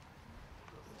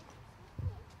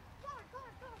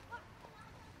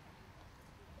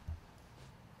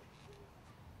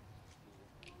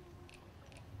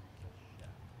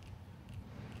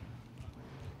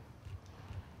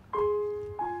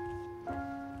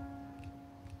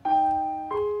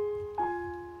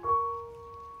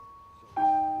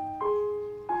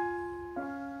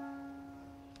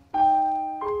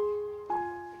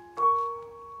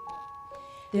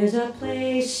 There's a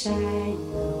place I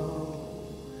know.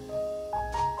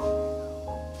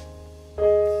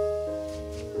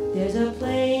 There's a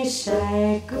place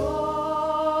I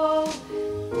go.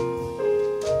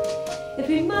 It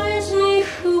reminds me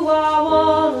who I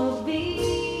wanna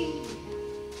be.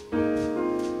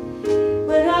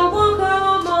 When I walk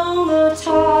among the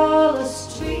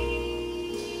tallest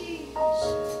trees,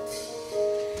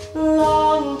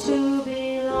 longing to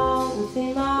belong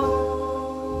within my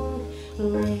own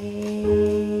place.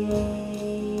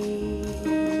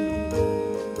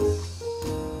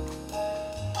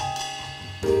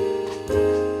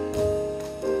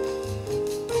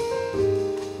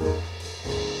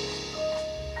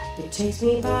 It takes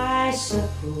me by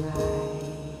surprise.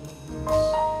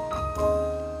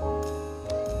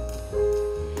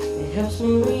 It helps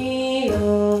me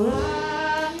realize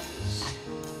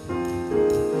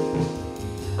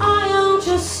I am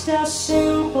just a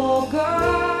simple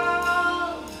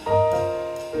girl,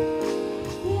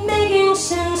 making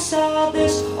sense of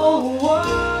this whole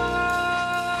world,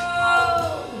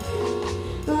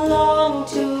 longing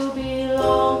to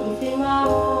belong within my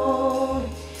own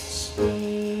space.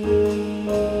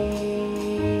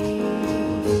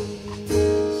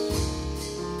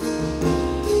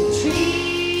 The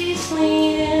trees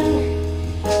lean in,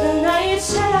 the night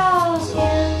settles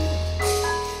in,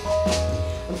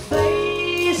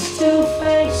 face to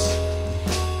face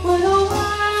with a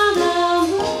wild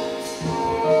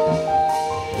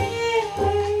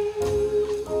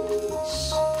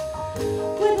embrace,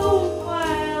 with a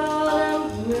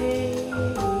wild embrace.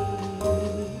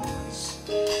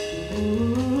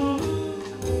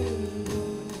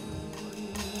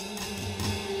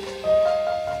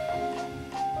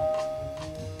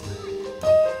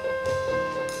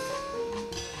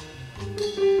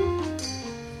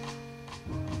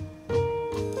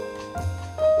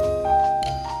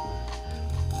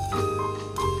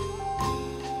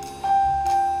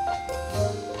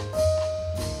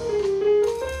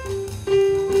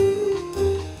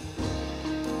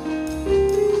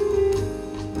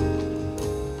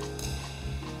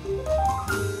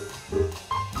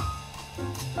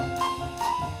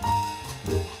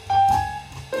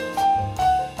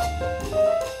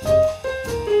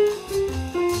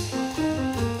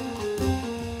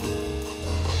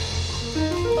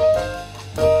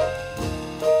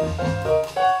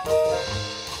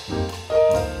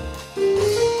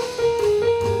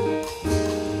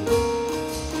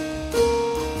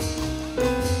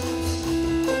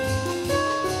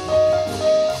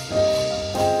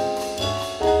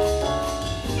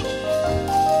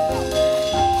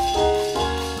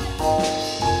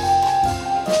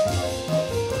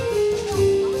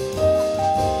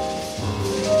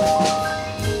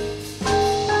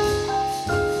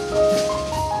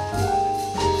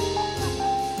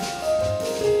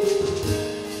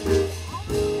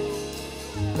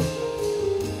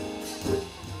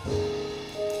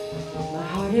 My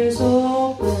heart is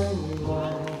open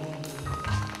wide,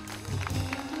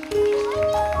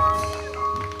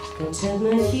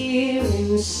 contentment here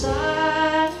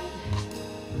inside.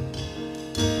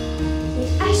 They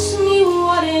ask me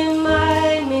what am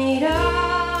I made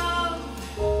of?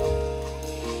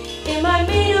 Am I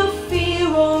made of fear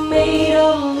or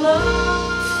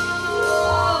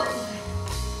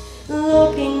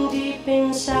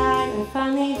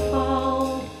finally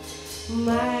found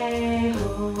my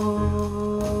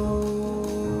home.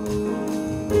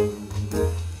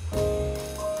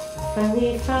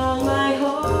 Finally found my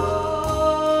home.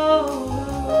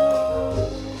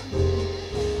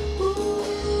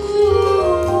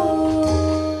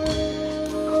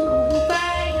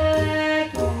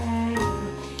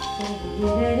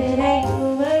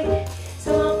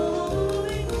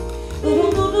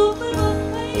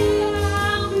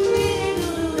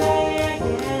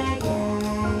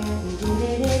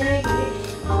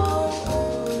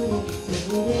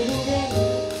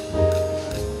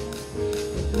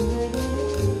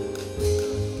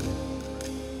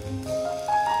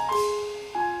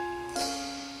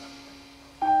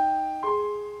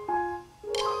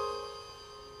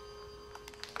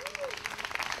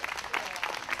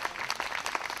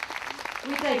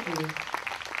 We thank you.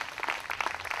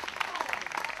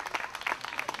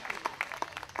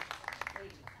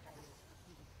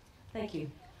 Thank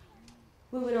you.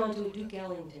 Moving on to a Duke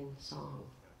Ellington song.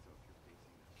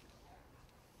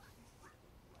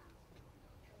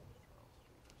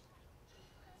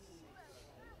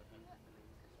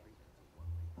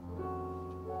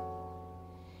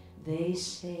 They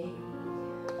say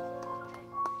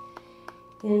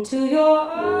into your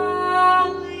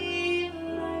early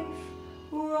life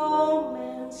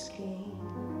romance came,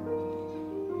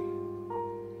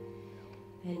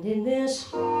 and in this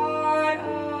heart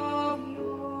of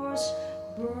yours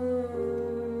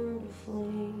burned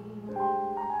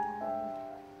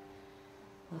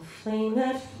a flame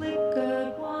that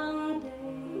flickered one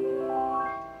day,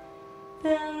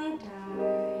 then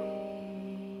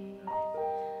died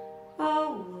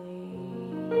away,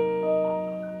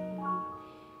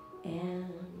 and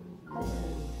then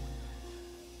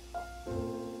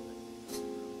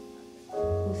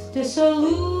with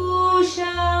disillusion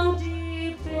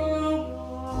deep in your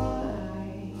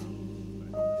eyes,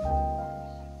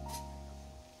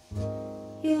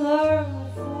 you learn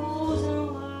that fools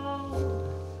in love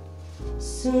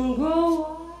soon grow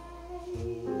wise.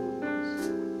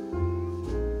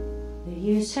 The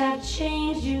years have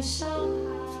changed you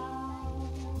somehow.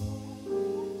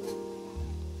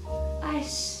 I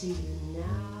see you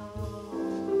now.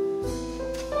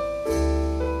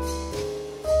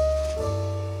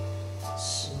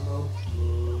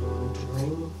 Smoking,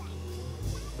 drinking,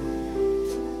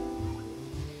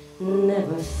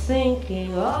 never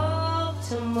thinking of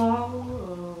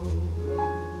tomorrow.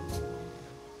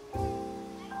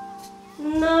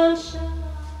 Nonchalant,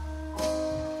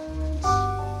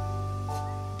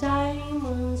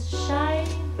 diamonds shine,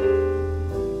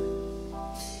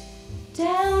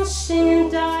 dancing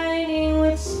and dining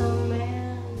with some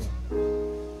man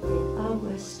in a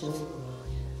restaurant.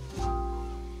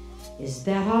 Is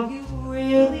that all you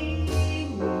really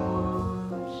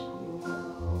want?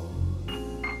 No.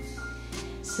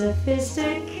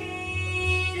 Sophisticated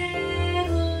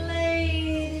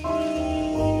lady,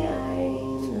 I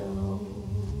know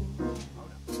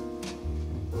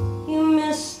you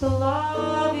miss the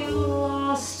love you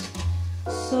lost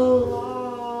so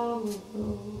long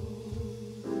ago.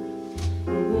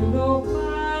 And when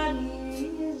nobody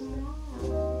is now,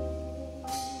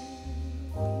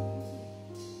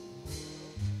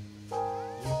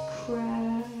 you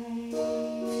cry.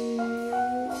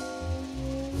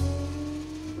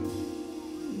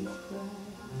 You cry.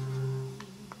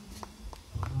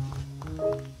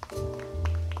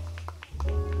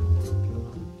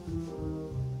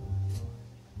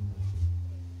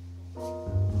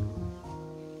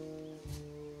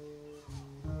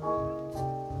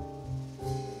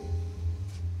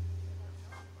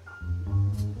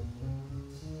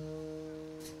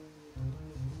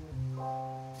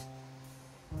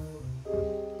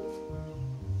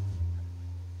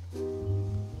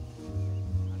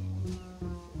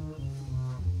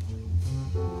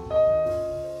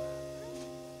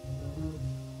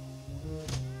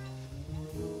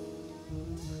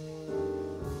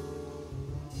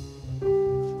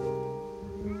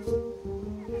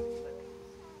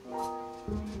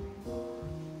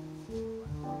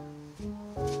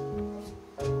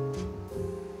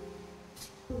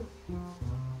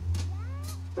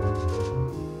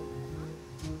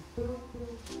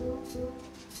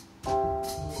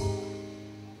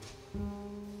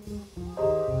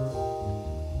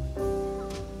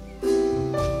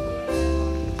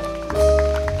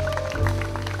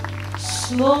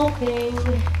 Smoking,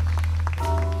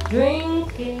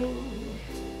 drinking,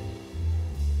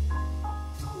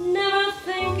 never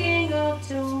thinking of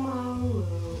tomorrow.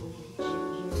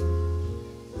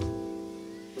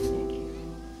 Thank you.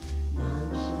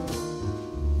 Nonchalant,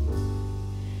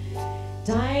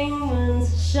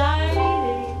 diamonds shine.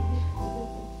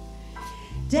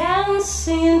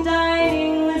 dancing and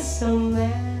dining with some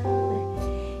man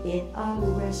in a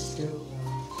restaurant.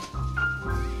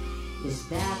 Is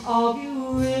that all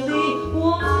you really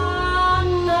want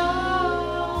to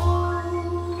know?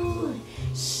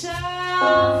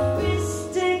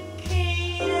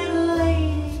 Sophisticated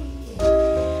lady,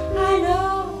 I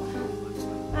know,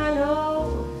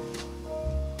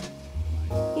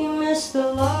 you miss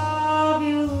the love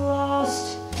you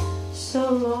lost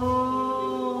so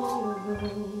long ago.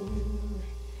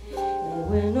 And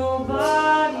when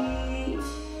nobody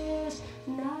is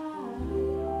nigh,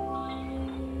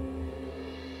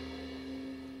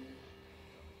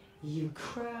 you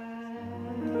cry,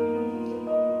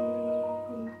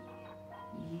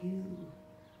 you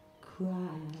cry.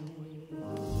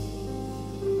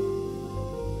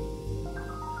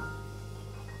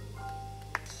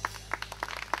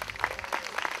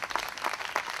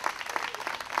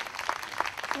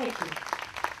 Thank you.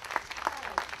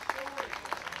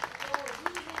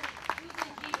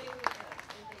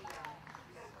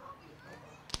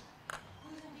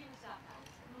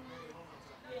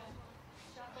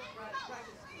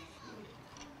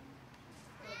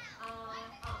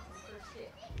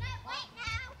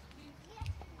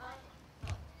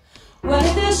 Well,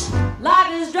 if this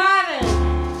life is driving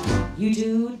you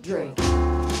to drink,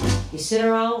 you sit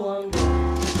around wondering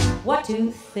what to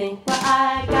think. Well,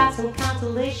 I got some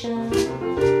consolation,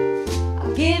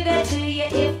 I'll give that to you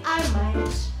if I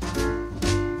might.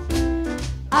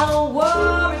 I don't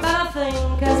worry about a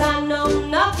thing, 'cause I know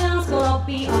nothing's gonna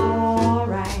be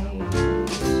alright.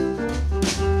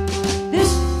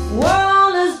 This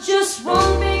world is just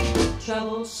one big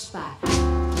trouble spot.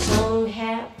 Some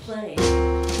have plenty,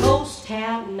 most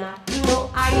have not. You know,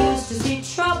 I used to see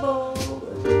trouble,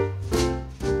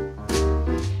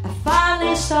 I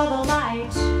finally saw the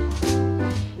light.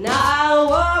 Now I don't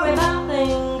worry about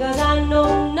things, 'cause I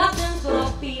know nothing's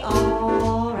gonna be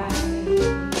alright.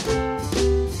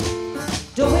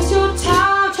 Don't waste your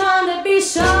time trying to be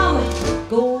some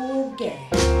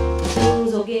go-getter.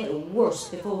 Things will get worse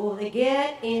before they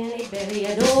get any better.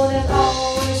 You know there's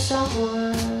always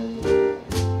someone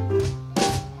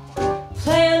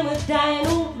playing with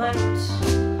dynamite.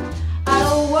 I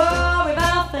don't worry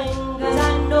about a thing, 'cause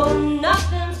I know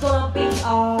nothing's gonna be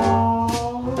alright.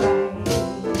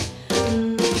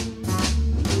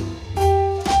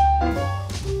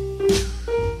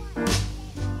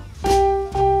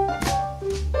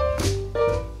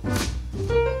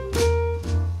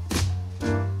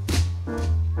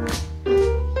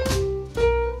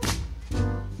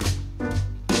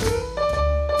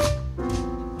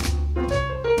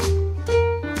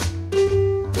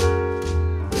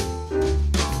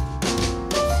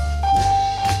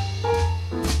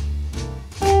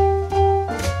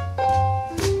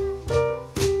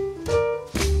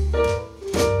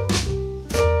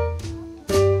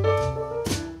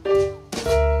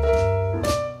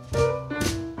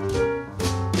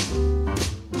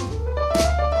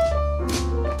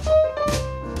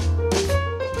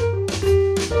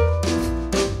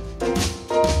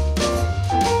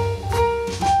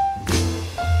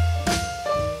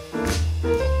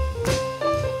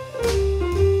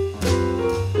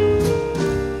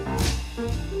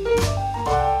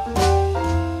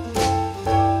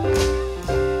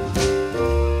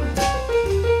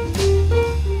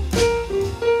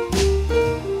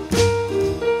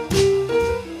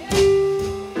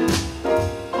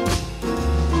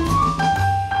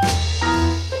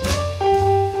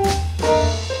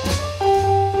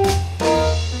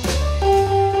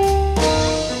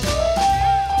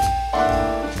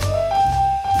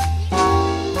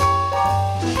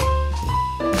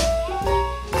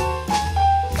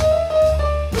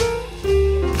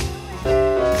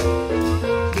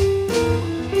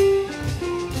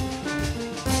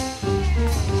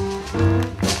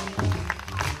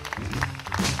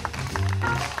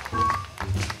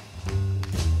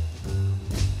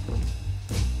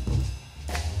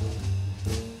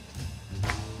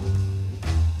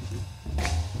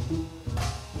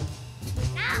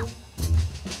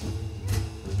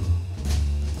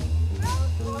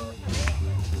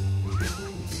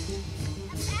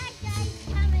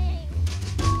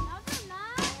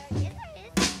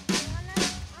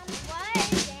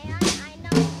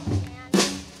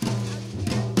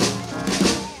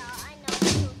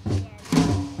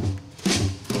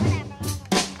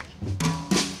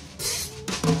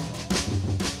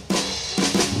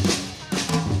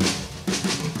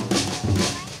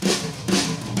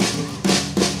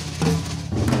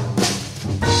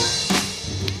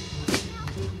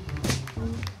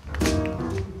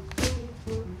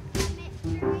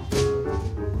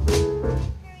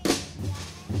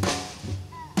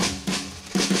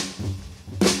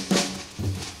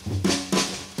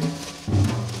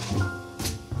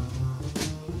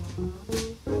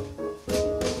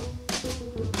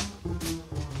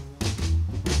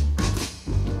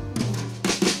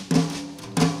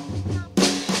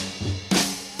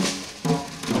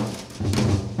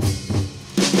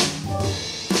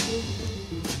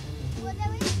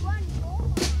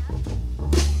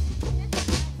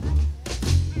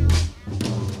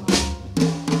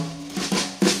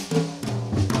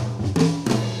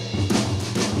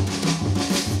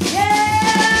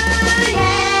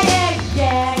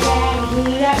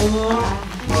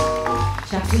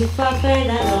 We fuck that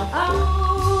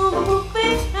oh,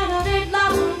 and I did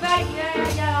love back,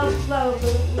 yeah, flow.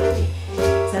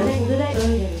 Something to that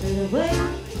way.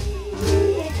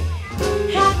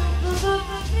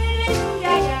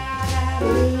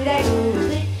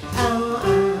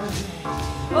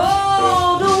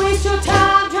 Oh, don't waste your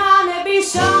time trying to be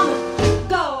some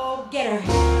go-getter,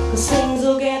 'cause things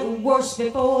will get worse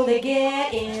before they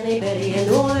get any better. You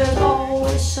know there's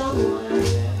always someone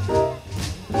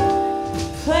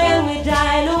playing with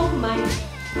dynamite.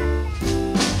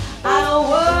 I don't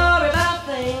worry about a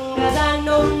thing, 'cause I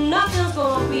know nothing's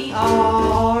gonna be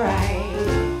alright.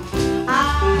 I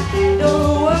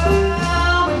don't worry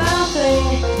about a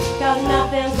thing, 'cause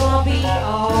nothing's gonna be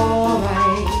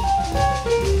alright.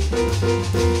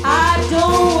 I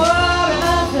don't worry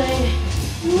about a thing,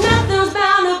 nothing's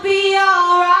bound to be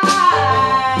alright.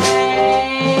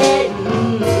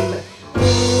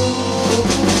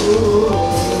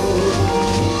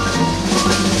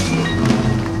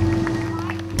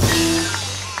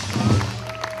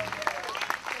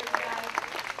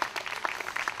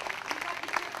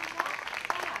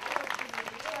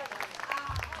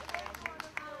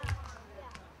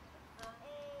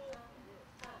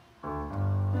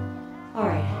 All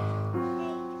right,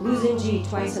 blues in G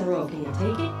twice in a row. Can you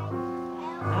take it?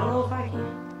 I don't know if I can.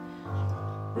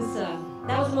 This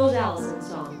that was a Mose Allison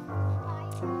song,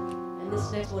 and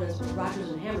this next one is Rodgers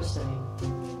and Hammerstein,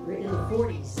 written in the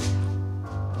 '40s.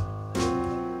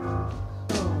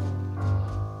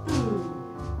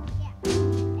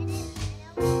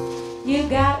 You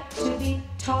got to be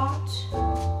taught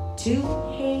to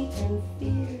hate and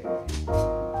fear.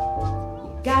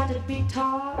 You got to be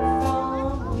taught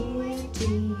from year to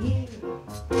year.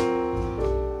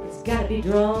 It's got to be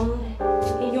drawn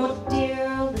in your dear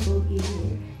little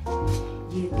ear.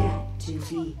 You got to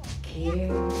be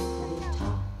carefully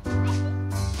taught.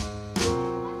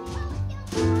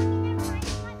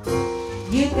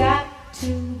 You got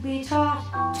to be taught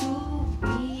to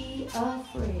be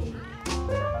afraid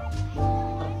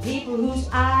of people whose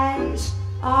eyes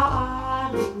are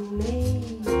oddly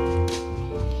made,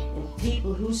 and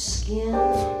people whose skin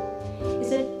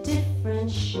is a different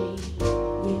shade.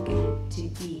 You got to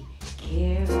be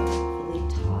carefully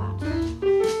taught.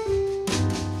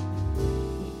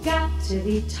 You got to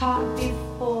be taught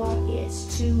before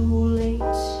it's too late,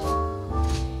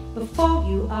 before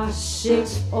you are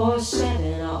 6 or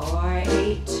 7 or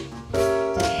 8,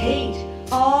 to hate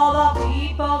all the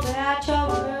people that your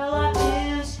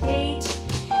relatives hate.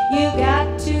 You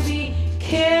got to be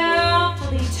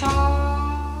carefully taught.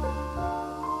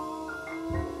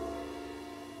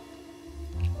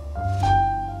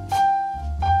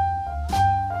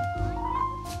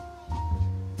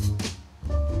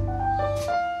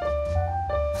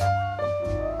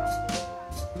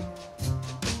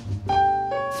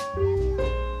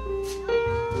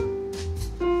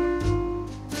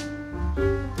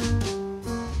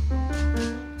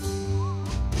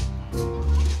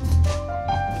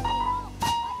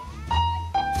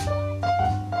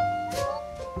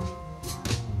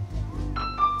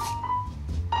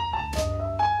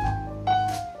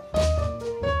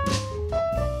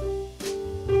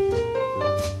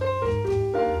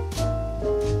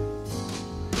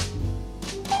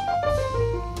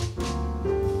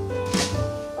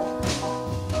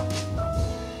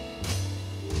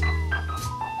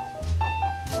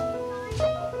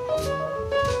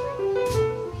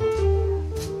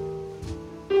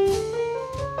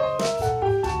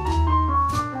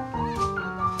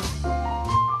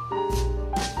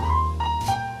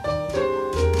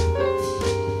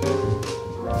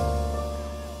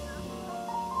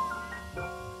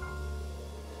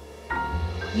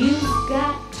 You've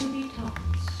got to be taught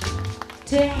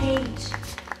to hate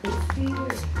and fear.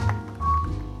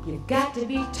 You've got to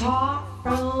be taught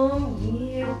from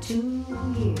year to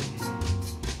year.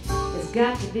 It's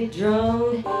got to be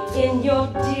drawn in your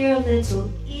dear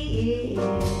little ear.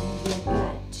 You've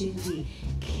got to be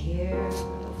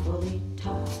carefully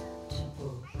taught.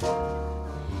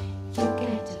 You've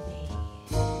got to be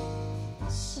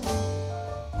so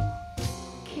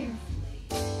carefully,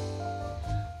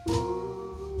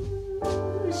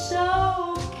 so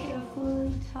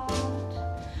carefully taught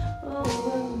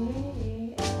over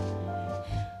me.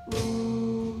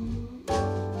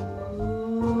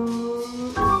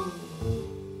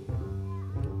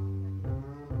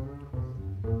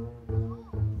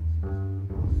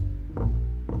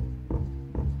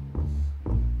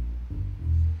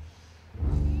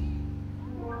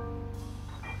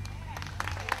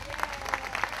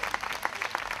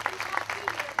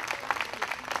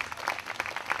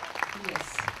 Yes.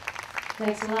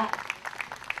 Thanks a lot.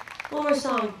 One more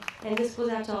song. And this goes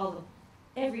out to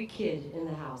every kid in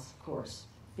the house, of course.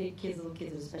 Big kids, little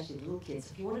kids, especially little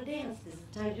kids. If you want to dance, this is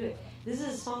the time to do it. This is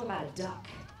a song about a duck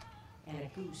and a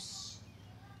goose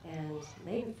and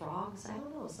maybe frogs. I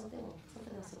don't know. Something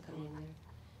else will come in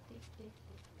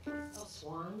there. Oh,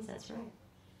 swans. That's right.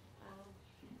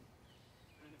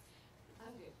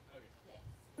 I'm good.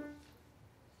 Okay.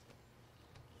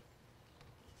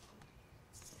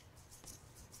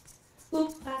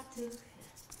 Oop,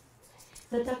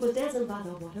 the duck was dancing by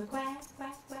the water, quack,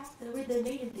 quack, quack. The rhythm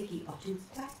made him think he ought to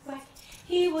quack, quack.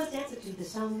 He was dancing to the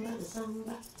samba, the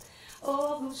samba.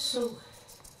 Oh, goose, so.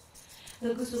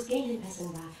 The goose was gaining,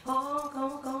 passing by. Honk,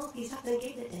 honk, honk. He stopped and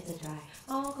gave the dance a try.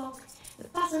 Honk, honk. The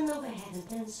bossa nova had him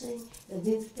dancing. The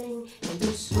new thing, the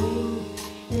new swing.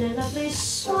 And a lovely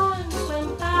swan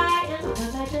swam by. And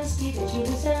the majesty that she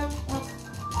was down. Oh,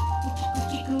 coochie,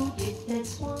 coochie, coo, did that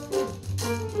swan.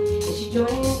 And she joined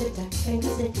the duck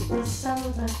fingers into the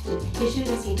samba too. You should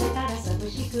have seen the kind of samba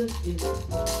she could do.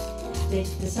 They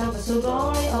did the samba so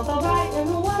glory up right in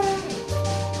the water.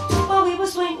 While we were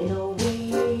swinging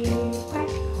away. Quack,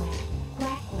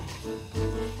 quack, quack, quack,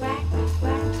 quack, quack,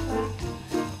 quack, quack.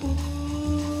 Ooh,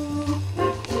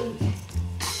 quack, ooh.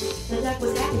 The duck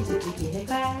was happy to get it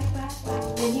quack, quack, quack.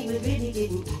 And he was really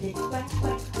didn't get it quack,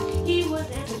 quack. He was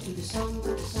dancing to the samba,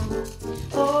 the samba.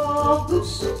 Oh,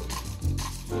 goose.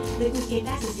 The goose came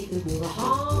fast as he could move.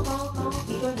 Honk, honk, honk.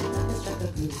 He joined the duck and struck a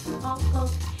groove. Honk,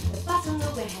 honk. The bossa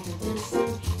nova had him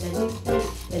dancing. The new thing,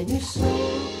 the new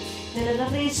swing. Then a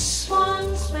lovely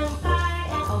swan swam by,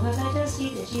 and all her majesty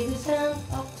that she was down.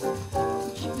 Oh,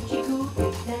 coochie, coochie, coo,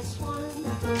 big that swan.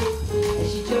 And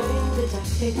she joined the duck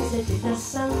fingers and did the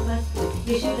samba.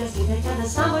 You should have seen that kind of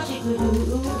samba she could do.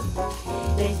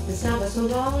 They did the samba so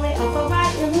long, they all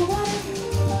right in the water.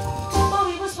 While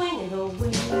we were swinging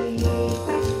away.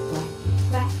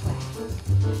 Quack, quack, quack,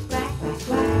 quack, quack, quack,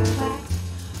 quack,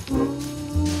 quack. Ooh,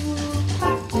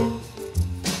 quack, too.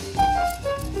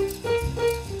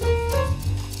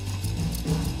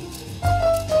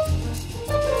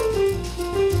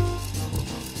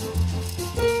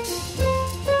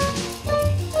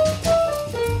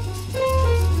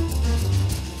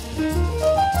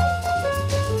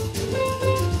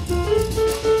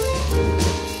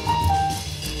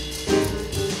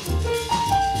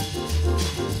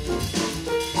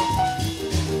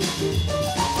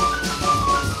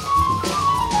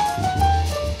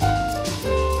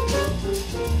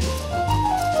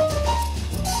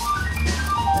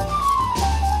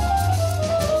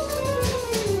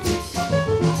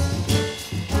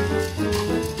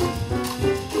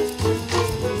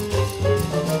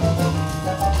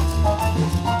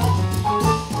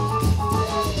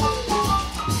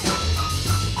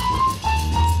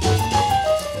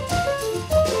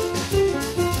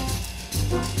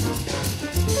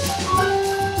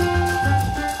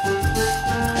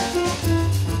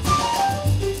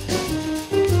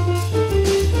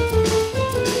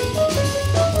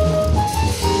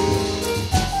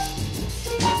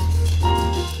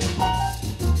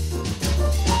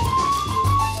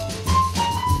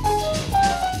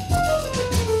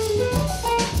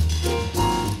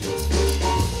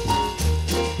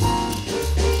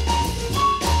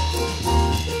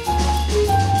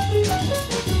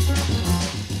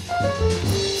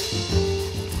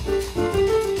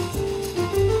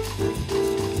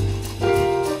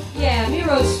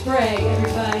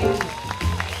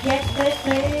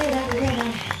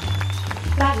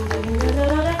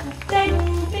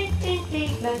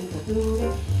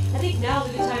 I think now's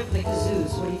a good time for the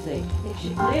kazoos. What do you think? Think you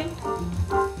should play them?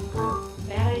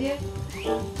 Bad idea?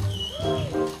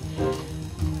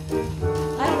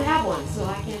 I don't have one, so I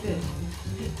can't do it.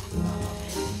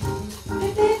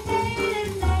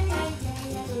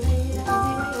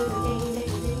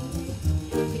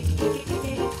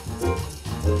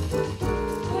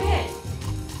 Go ahead.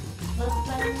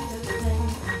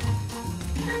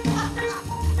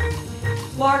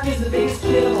 Mark is the biggest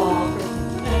kid of all.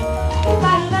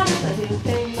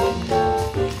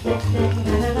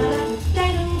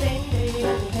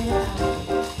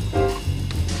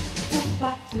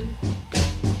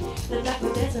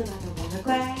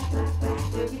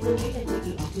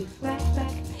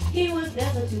 He was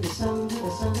dancing to the song,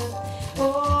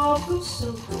 oh, goose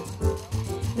so quick.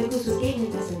 The goose was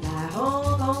gaining this and die.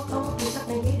 Honk, honk, honk, do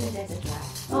something great and dance and try.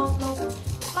 Honk, honk,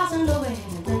 passing over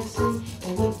and dancing,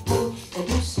 and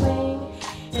you swing.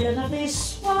 And a lovely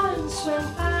swan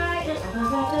swam by, and all her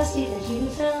majesty that she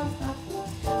was down.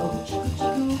 Oh,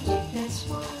 choo-choo, take that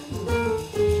swan.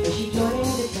 And she joined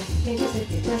the duck fingers and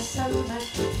did the samba.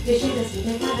 You should have seen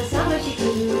the kind of samba she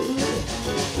could do.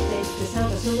 The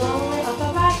samba so long, way up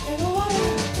right in the water.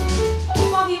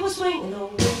 While he was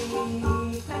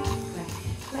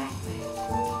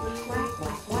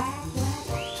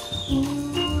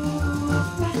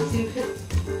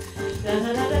We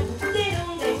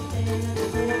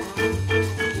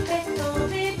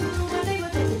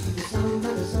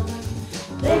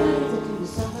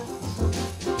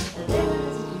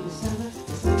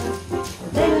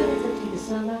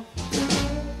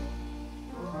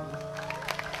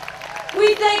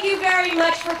thank you very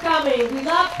much for coming. We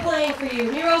love playing for you.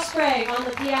 Nero Sprague on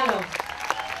the piano.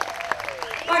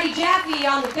 Marty Jaffe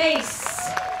on the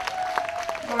bass.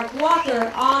 Mark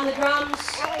Walker on the drums.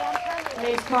 My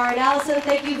name's Karrin Allyson.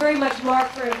 Thank you very much, Mark,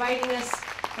 for inviting us.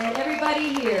 And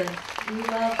everybody here, we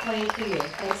love playing for you.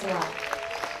 Thanks a lot.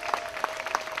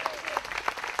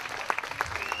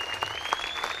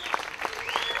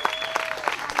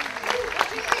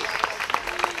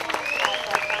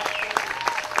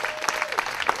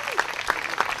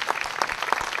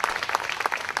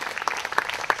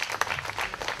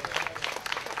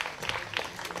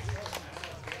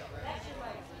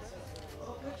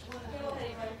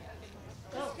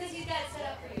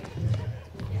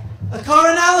 The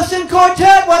Karrin Allyson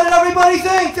Quartet, what did everybody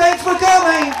think? Thanks for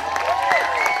coming.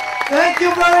 Thank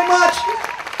you very much,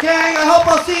 gang. I hope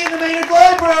I'll see you in the Maynard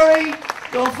Library.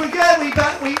 Don't forget,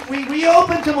 we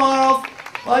reopen tomorrow.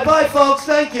 Bye-bye, folks.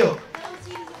 Thank you.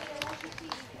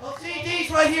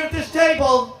 CDs right here at this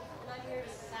table.